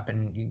cap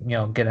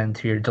and, get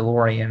into your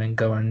DeLorean and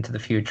go into the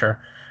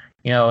future,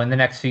 in the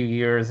next few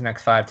years, the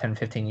next 5, 10,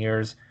 15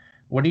 years,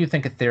 what do you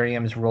think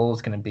Ethereum's role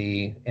is going to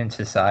be in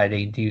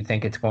society? Do you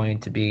think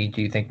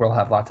we'll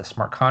have lots of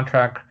smart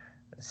contract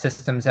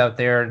systems out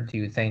there? Do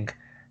you think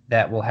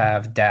that we'll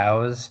have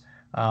DAOs?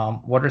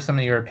 What are some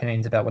of your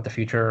opinions about what the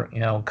future,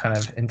 kind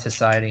of in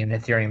society and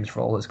Ethereum's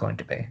role is going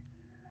to be?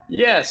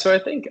 Yeah, so I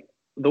think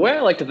the way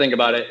I like to think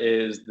about it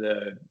is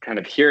the kind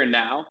of here and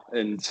now.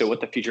 And so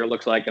what the future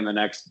looks like in the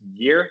next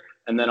year,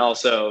 and then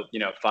also,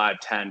 5,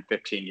 10,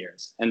 15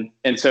 years. And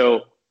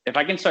so if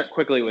I can start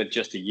quickly with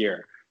just a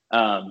year,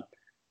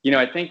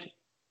 I think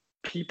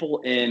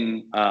people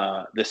in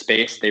the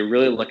space, they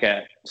really look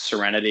at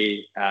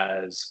Serenity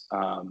as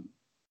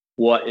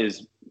what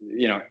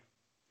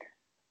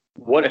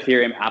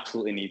Ethereum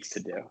absolutely needs to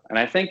do. And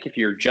I think if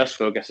you're just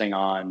focusing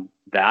on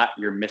that,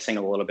 you're missing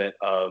a little bit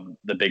of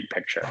the big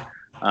picture.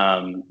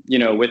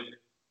 With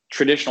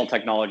traditional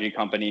technology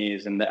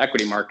companies and the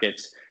equity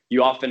markets,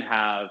 you often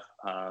have,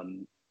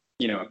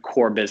 a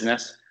core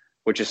business,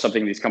 which is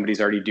something these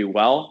companies already do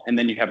well. And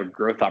then you have a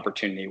growth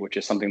opportunity, which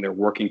is something they're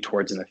working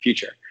towards in the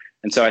future.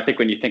 And so I think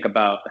when you think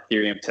about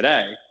Ethereum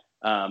today,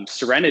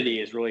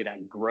 Serenity is really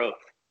that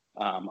growth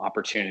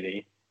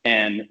opportunity.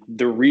 And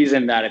the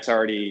reason that it's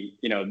already,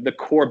 the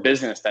core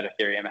business that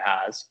Ethereum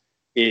has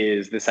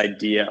is this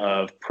idea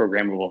of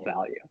programmable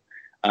value.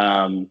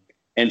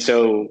 And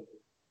so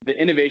the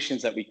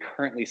innovations that we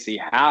currently see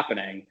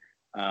happening,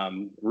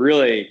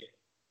 really,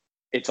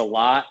 it's a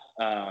lot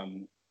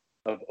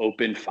of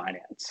open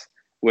finance,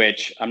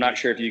 which I'm not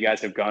sure if you guys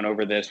have gone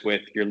over this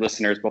with your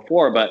listeners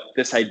before, but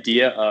this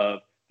idea of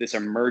this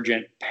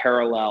emergent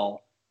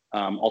parallel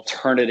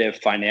alternative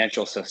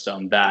financial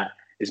system that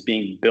is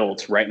being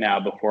built right now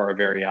before our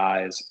very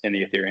eyes in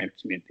the Ethereum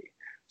community.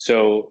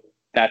 So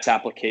that's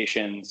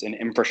applications and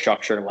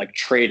infrastructure like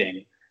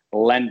trading,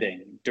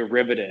 lending,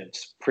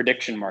 derivatives,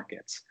 prediction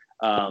markets,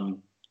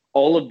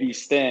 all of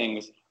these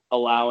things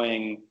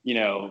allowing,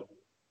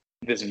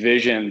 this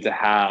vision to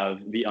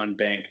have the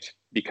unbanked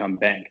become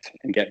banked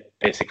and get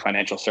basic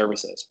financial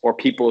services, or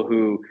people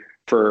who,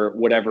 for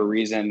whatever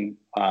reason,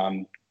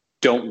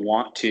 don't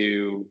want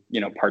to,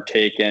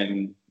 partake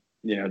in,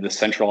 the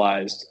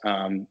centralized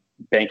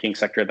banking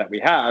sector that we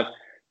have.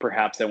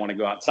 Perhaps they want to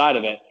go outside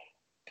of it.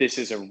 This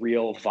is a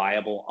real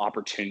viable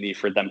opportunity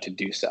for them to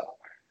do so.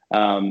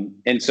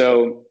 And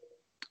so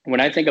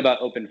when I think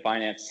about open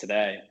finance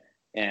today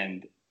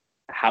and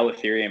how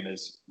Ethereum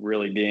is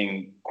really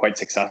being quite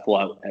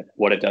successful at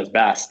what it does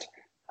best,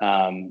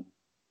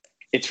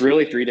 it's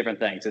really 3 different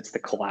things. It's the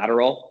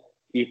collateral,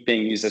 ETH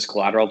being used as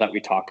collateral that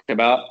we talked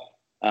about.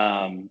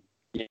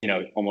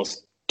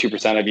 Almost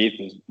 2% of ETH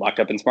is locked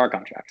up in smart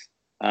contracts.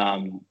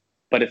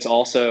 But it's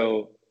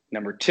also,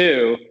 number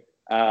 2,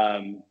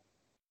 Ethereum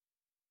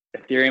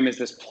is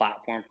this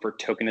platform for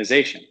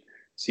tokenization.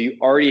 So you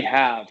already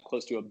have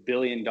close to $1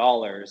 billion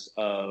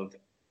of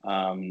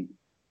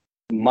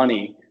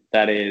money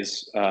that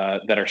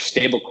are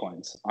stable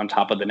coins on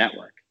top of the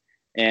network.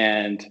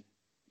 And,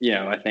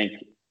 I think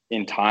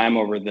in time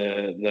over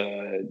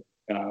the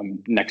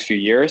next few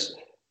years,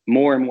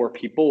 more and more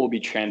people will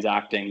be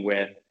transacting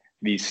with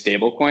these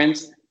stable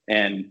coins,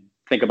 and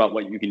think about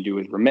what you can do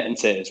with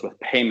remittances, with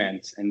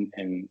payments,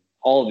 and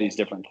all of these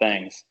different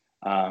things,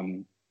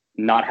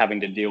 not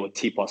having to deal with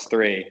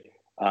T+3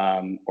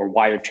 or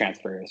wire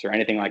transfers or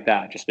anything like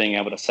that, just being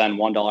able to send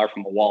 $1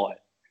 from a wallet.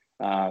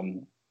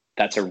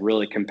 That's a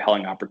really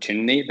compelling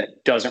opportunity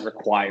that doesn't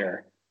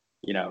require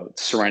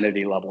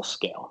Serenity level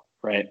scale,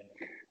 right?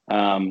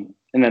 And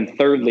then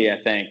thirdly,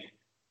 I think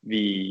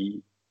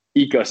the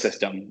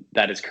ecosystem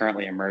that is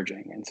currently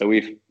emerging. And so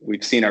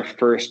we've seen our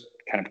first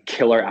kind of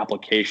killer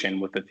application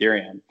with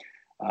Ethereum,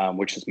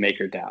 which is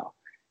MakerDAO.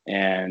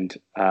 And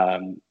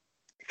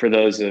for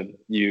those of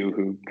you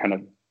who kind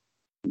of,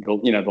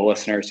 the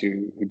listeners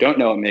who don't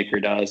know what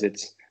Maker does,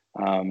 it's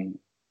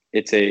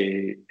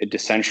a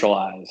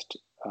decentralized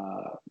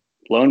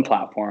loan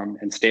platform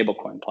and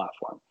stablecoin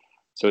platform.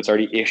 So it's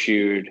already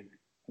issued,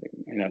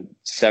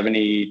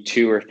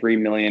 $72 or $3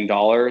 million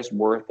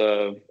worth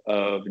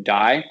of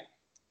DAI.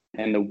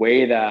 And the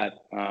way that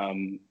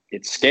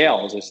it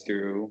scales is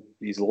through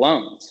these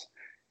loans.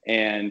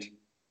 And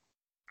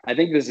I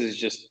think this is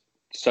just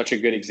such a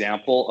good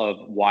example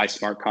of why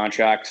smart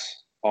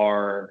contracts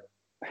are,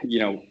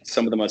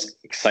 some of the most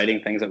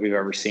exciting things that we've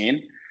ever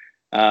seen.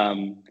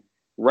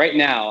 Right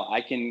now,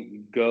 I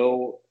can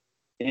go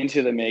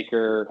into the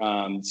Maker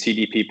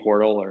CDP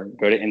portal or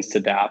go to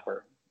InstaDApp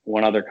or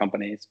one other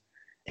companies,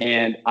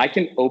 and I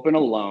can open a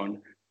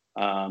loan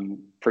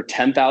for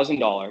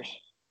 $10,000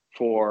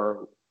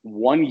 for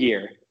 1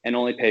 year and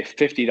only pay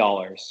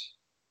 $50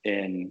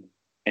 in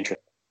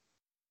interest.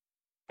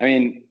 I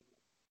mean,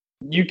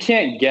 you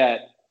can't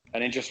get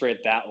an interest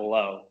rate that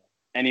low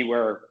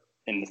anywhere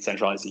in the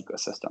centralized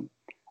ecosystem.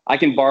 I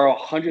can borrow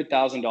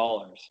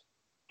 $100,000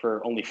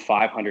 for only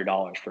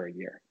 $500 for a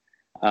year.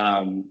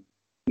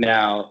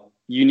 Now,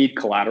 you need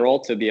collateral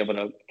to be able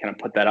to kind of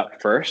put that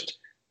up first,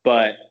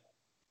 but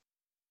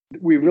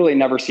we've really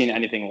never seen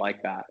anything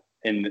like that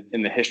in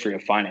the history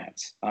of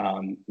finance,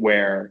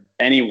 where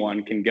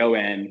anyone can go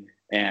in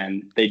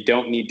and they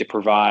don't need to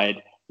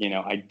provide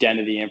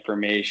identity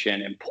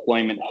information,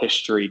 employment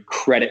history,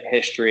 credit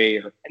history,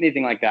 or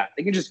anything like that.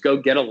 They can just go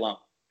get a loan.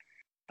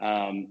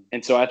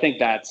 And so I think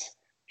that's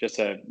just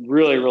a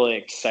really, really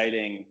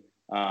exciting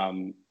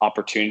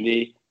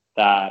opportunity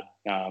that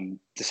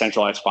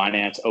decentralized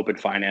finance, open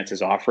finance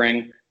is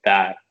offering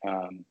that,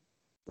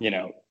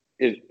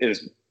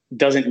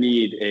 doesn't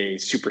need a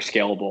super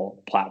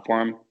scalable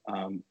platform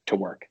to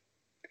work.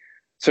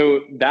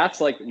 So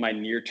that's like my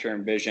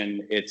near-term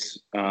vision. It's,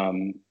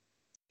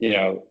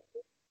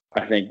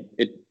 I think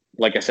it,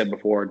 like I said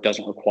before, it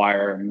doesn't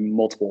require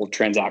multiple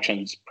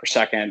transactions per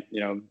second,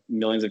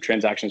 millions of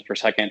transactions per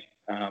second,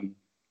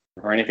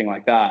 or anything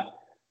like that.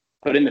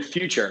 But in the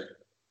future,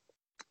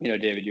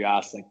 David, you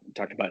asked, you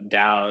talked about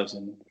DAOs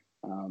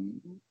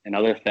and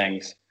other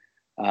things.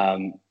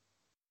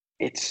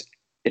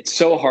 It's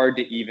so hard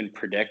to even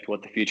predict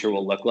what the future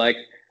will look like,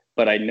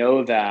 but I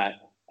know that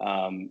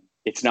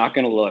it's not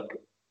going to look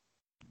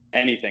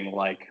anything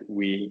like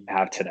we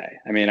have today.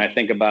 I mean, I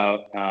think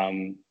about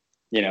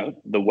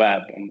the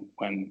web, and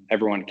when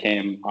everyone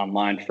came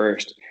online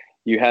first,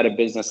 you had a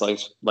business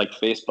like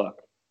Facebook,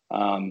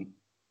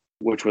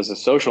 which was a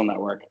social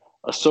network.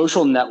 A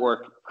social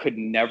network could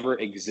never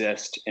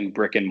exist in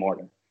brick and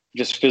mortar.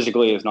 Just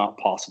physically is not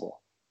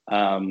possible.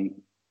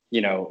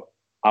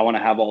 I want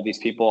to have all these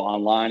people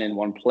online in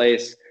one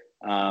place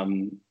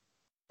and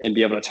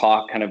be able to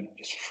talk kind of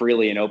just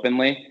freely and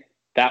openly.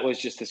 That was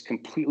just this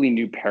completely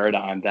new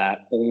paradigm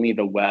that only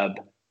the web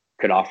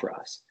could offer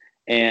us.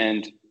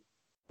 And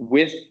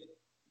with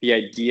the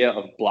idea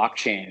of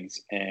blockchains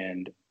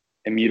and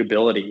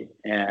immutability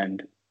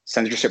and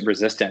censorship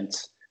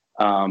resistance,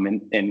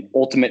 and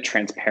ultimate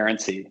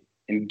transparency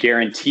and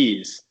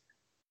guarantees,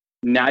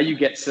 now you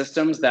get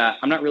systems that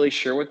I'm not really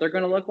sure what they're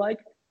going to look like,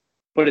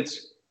 but it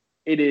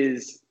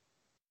is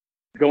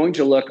going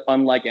to look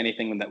unlike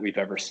anything that we've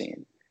ever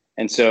seen.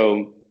 And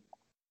so,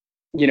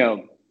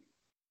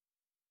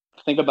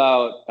 think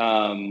about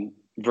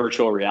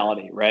virtual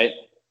reality, right?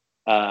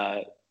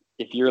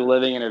 If you're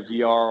living in a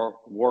VR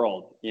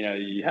world,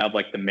 you have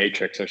like the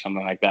Matrix or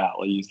something like that.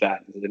 We'll use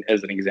that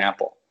as an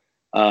example.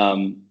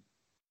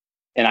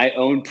 And I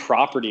own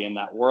property in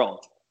that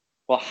world.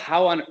 Well,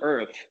 how on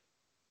earth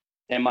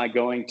am I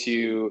going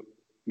to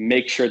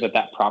make sure that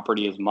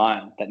property is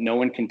mine, that no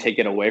one can take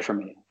it away from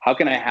me? How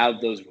can I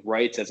have those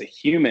rights as a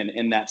human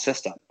in that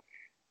system?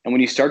 And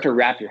when you start to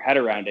wrap your head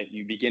around it,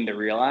 you begin to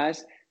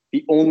realize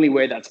the only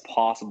way that's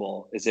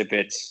possible is if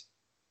it's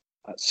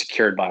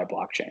secured by a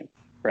blockchain,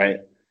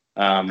 right?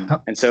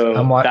 And so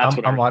that's what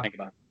I think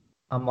about.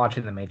 I'm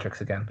watching The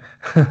Matrix again.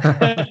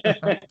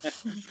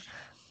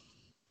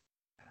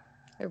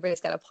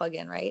 Everybody's got to plug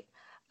in, right?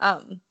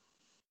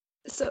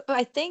 So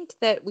I think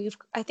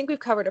we've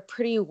covered a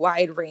pretty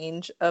wide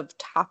range of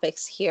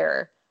topics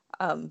here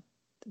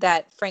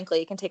that,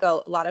 frankly, can take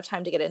a lot of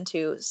time to get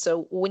into.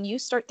 So when you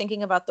start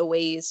thinking about the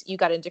ways you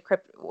got into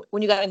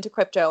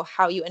crypto,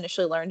 how you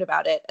initially learned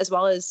about it, as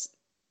well as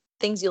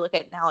things you look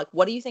at now,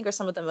 what do you think are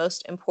some of the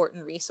most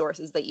important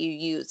resources that you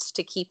use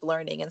to keep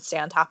learning and stay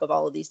on top of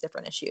all of these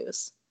different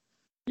issues?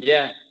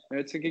 Yeah,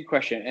 it's a good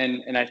question.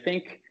 And I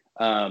think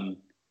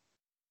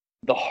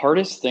the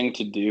hardest thing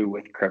to do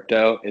with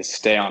crypto is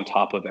stay on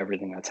top of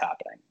everything that's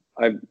happening.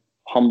 I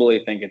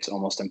humbly think it's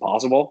almost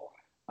impossible.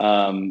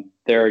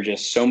 There are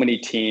just so many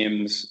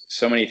teams,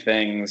 so many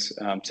things,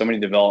 so many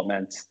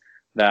developments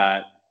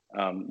that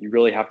You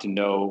really have to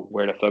know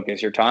where to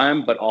focus your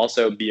time, but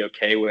also be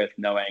okay with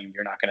knowing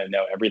you're not going to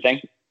know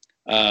everything.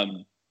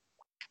 And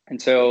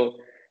so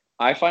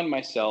I find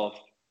myself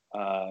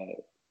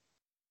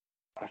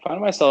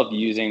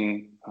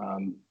using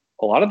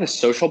a lot of the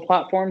social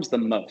platforms the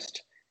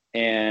most,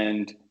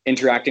 and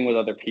interacting with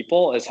other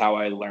people is how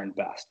I learn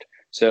best.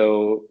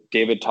 So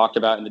David talked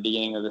about in the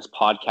beginning of this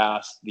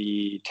podcast,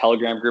 the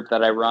Telegram group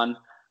that I run.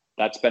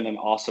 That's been an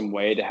awesome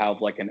way to have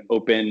like an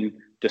open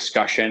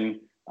discussion,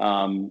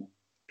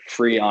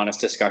 free, honest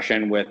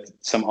discussion with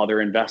some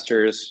other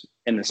investors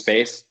in the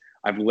space.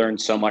 I've learned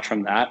so much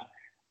from that.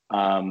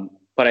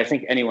 But I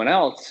think anyone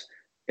else,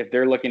 if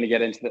they're looking to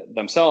get into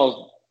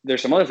themselves,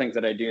 there's some other things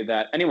that I do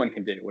that anyone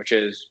can do, which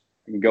is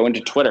I can go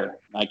into Twitter.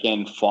 I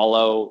can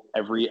follow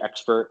every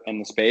expert in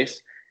the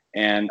space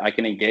and I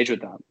can engage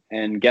with them.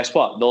 And guess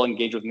what? They'll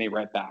engage with me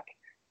right back.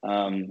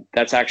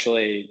 That's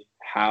actually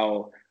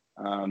how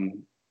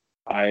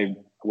I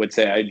would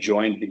say I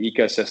joined the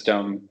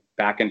ecosystem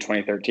back in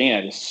 2013.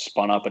 I just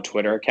spun up a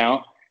Twitter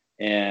account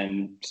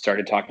and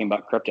started talking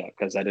about crypto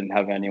because I didn't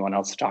have anyone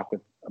else to talk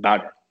with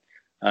about it.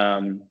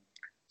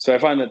 So I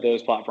find that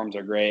those platforms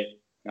are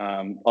great.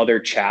 Other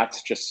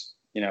chats, just,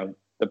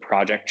 the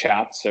project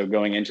chats. So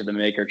going into the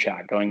Maker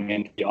chat, going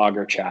into the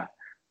Augur chat,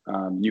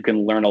 you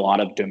can learn a lot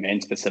of domain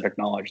specific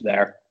knowledge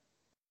there.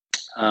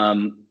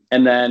 And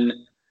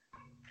then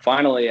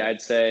finally,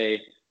 I'd say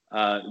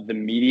the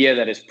media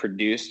that is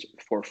produced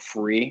for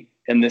free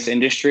in this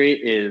industry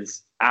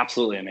is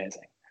absolutely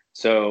amazing.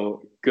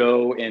 So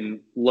go and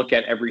look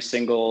at every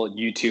single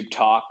YouTube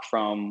talk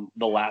from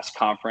the last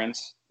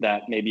conference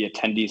that maybe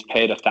attendees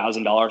paid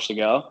 $1,000 to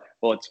go.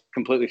 Well, it's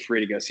completely free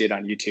to go see it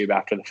on YouTube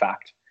after the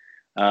fact.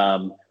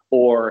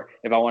 Or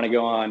if I want to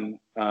go on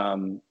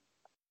and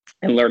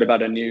learn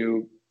about a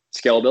new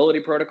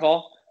scalability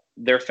protocol,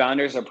 their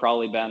founders have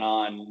probably been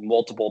on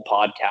multiple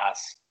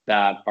podcasts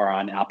that are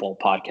on Apple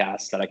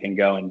Podcasts that I can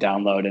go and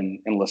download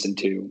and listen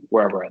to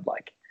wherever I'd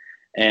like.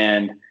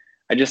 And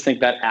I just think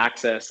that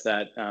access,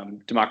 that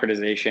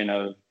democratization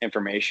of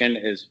information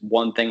is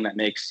one thing that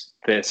makes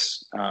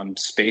this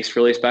space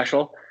really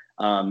special,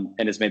 and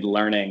has made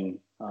learning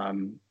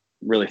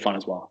really fun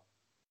as well.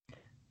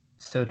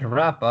 So to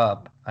wrap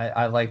up,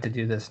 I like to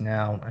do this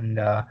now, and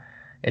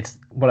it's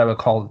what I would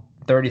call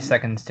 30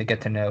 seconds to get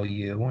to know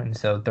you, and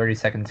so 30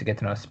 seconds to get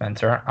to know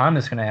Spencer. I'm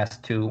just going to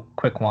ask two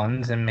quick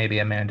ones, and maybe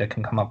Amanda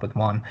can come up with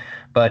one.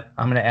 But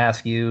I'm going to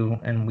ask you,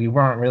 and we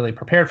weren't really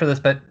prepared for this,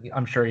 but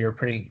I'm sure you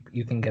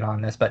can get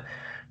on this, but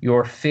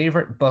your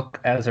favorite book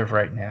as of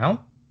right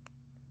now?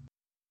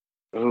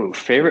 Ooh,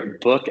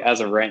 favorite book as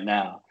of right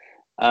now.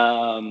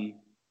 And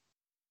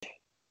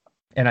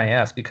I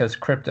ask because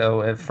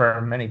crypto,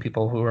 for many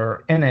people who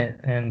are in it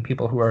and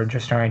people who are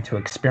just trying to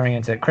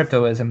experience it,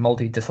 crypto is a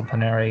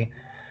multidisciplinary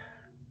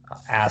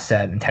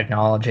asset and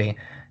technology.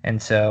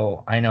 And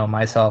so I know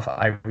myself,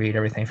 I read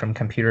everything from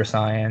computer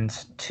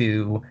science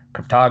to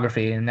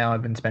cryptography. And now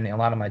I've been spending a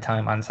lot of my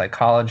time on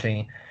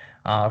psychology,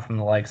 from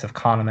the likes of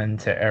Kahneman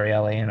to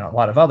Ariely and a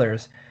lot of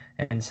others.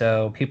 And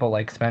so people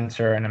like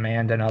Spencer and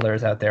Amanda and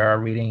others out there are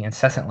reading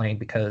incessantly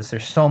because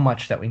there's so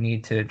much that we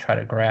need to try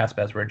to grasp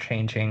as we're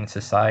changing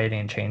society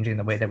and changing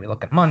the way that we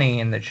look at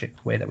money and the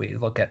way that we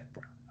look at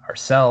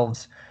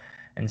ourselves.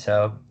 And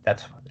so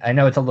I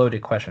know it's a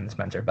loaded question,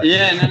 Spencer, but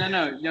yeah,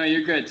 no,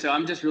 you're good. So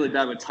I'm just really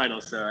bad with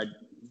titles. So I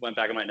went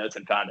back in my notes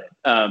and found it.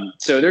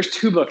 So there's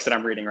two books that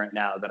I'm reading right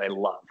now that I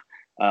love.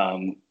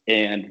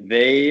 And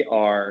they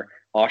are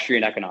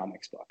Austrian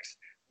economics books.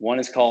 One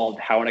is called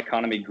How an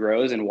Economy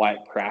Grows and Why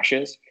It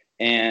Crashes.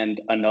 And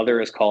another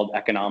is called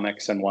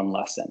Economics in One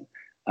Lesson.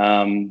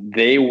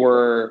 They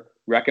were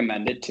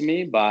recommended to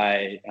me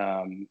by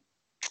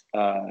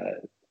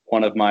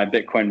one of my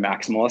Bitcoin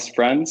maximalist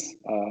friends,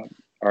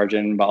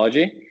 Arjun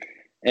Balaji.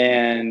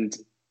 And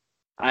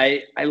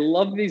I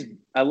love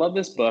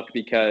this book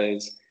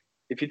because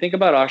if you think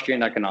about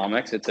Austrian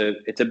economics, it's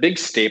a big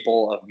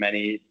staple of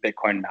many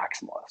Bitcoin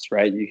maximalists,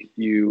 right?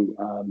 You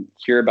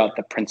hear about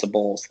the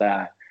principles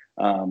that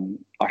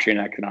Austrian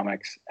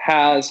economics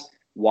has,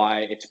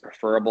 why it's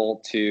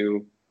preferable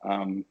to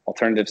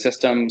alternative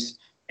systems,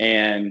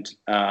 and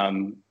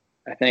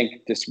I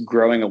think this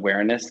growing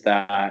awareness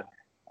that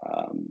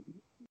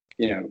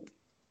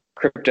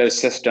crypto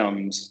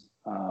systems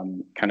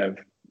kind of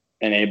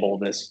enable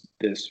this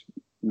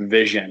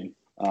vision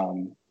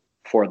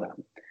for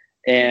them.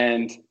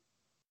 And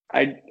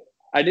I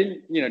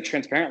didn't,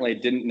 transparently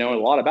didn't know a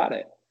lot about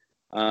it.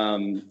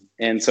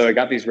 And so I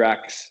got these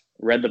recs,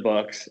 read the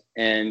books,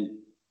 and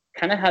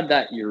kind of had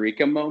that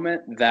eureka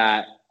moment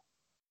that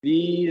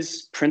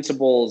these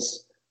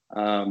principles,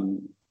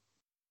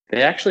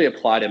 they actually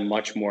apply to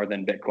much more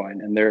than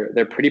Bitcoin, and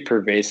they're pretty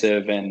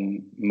pervasive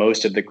in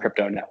most of the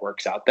crypto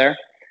networks out there.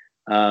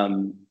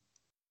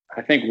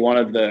 I think one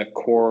of the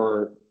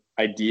core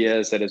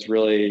ideas that has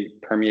really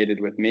permeated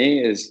with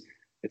me is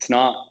it's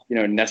not,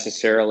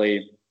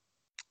 necessarily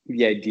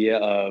the idea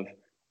of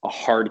a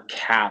hard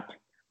cap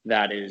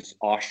that is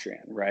Austrian,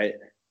 right?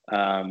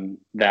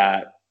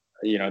 That,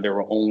 there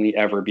will only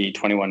ever be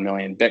 21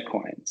 million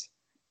Bitcoins.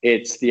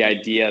 it's the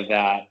idea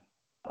that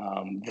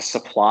the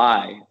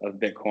supply of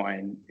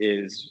Bitcoin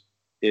is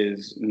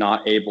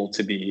not able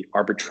to be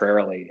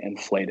arbitrarily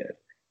inflated,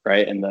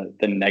 right? And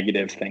the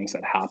negative things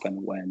that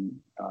happen when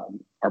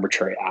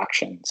arbitrary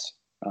actions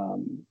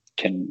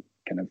can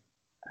kind of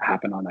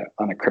happen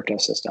on a crypto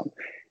system.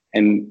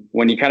 And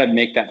when you kind of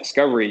make that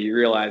discovery, you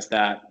realize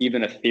that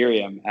even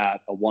Ethereum at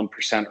a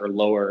 1% or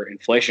lower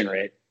inflation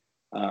rate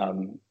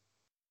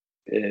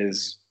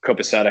is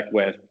copacetic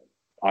with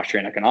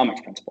Austrian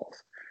economics principles.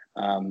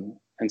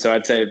 And so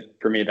I'd say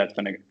for me, that's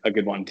been a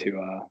good one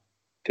to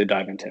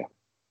dive into.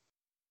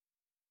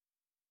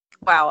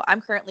 Wow,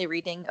 I'm currently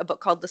reading a book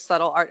called The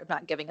Subtle Art of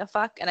Not Giving a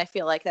Fuck, and I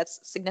feel like that's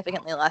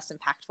significantly less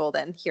impactful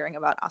than hearing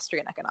about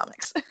Austrian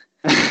economics.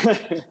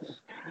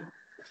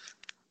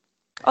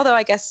 Although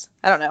I guess,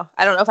 I don't know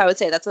if I would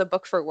say that's a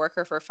book for work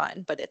or for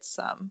fun, but it's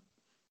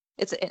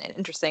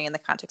interesting in the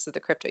context of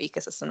the crypto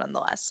ecosystem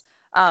nonetheless.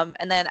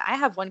 And then I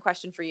have one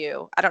question for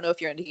you. I don't know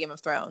if you're into Game of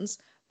Thrones,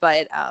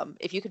 but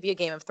if you could be a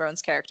Game of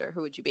Thrones character,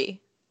 who would you be?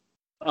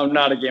 I'm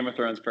not a Game of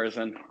Thrones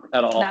person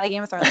at all. Not a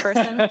Game of Thrones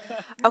person?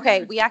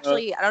 Okay, we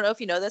actually, I don't know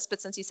if you know this,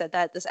 but since you said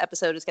that, this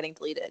episode is getting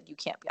deleted. You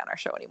can't be on our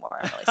show anymore.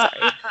 I'm really sorry.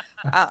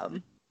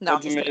 No,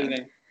 That's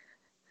amazing.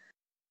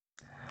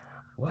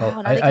 Well,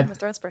 wow, not a Game of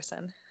Thrones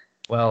person.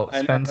 Well,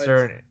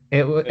 Spencer,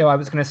 I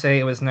was going to say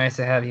it was nice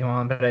to have you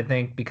on, but I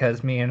think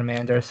because me and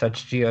Amanda are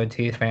such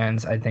GOT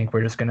fans, I think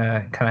we're just going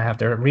to kind of have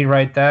to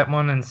rewrite that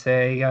one and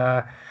say,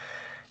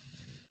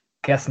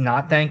 guess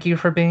not thank you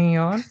for being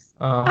on.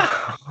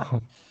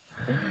 But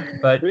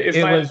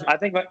I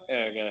think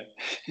okay.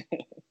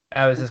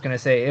 I was just going to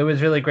say, it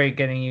was really great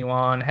getting you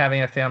on,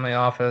 having a family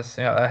office,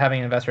 having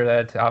an investor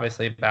that's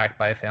obviously backed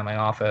by a family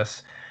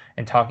office,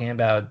 and talking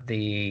about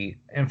the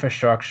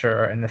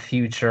infrastructure and the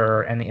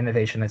future and the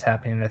innovation that's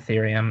happening in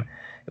Ethereum.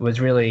 It was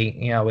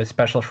really, it was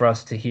special for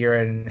us to hear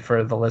and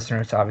for the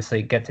listeners to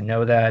obviously get to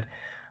know that.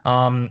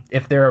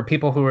 If there are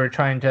people who are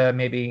trying to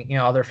maybe,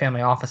 other family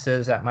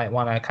offices that might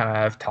want to kind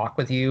of talk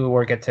with you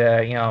or get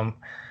to,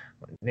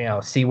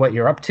 see what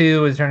you're up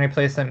to, is there any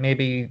place that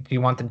maybe do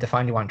you want them to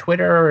find you on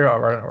Twitter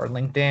or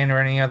LinkedIn or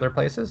any other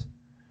places?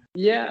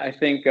 Yeah, I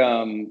think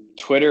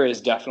Twitter is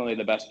definitely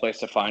the best place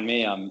to find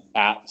me. I'm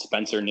at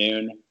Spencer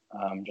Noon,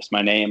 just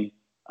my name.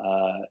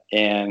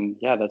 And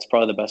yeah, that's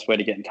probably the best way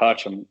to get in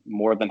touch. I'm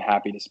more than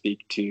happy to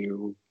speak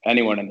to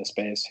anyone in the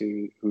space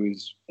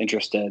who's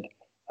interested,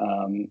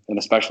 and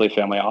especially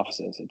family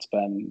offices. It's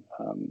been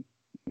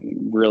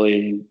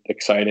really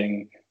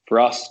exciting for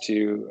us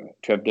to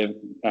have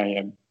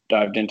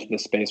dived into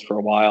this space for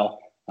a while.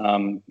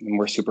 And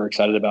we're super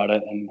excited about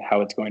it and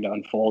how it's going to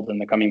unfold in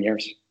the coming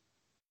years.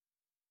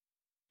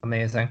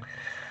 Amazing.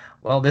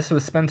 Well, this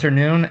was Spencer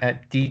Noon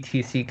at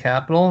DTC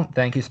Capital.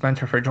 Thank you,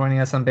 Spencer, for joining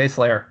us on Base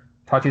Layer.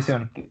 Talk to you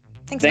soon.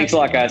 Thanks a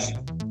lot, guys.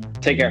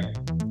 Take care.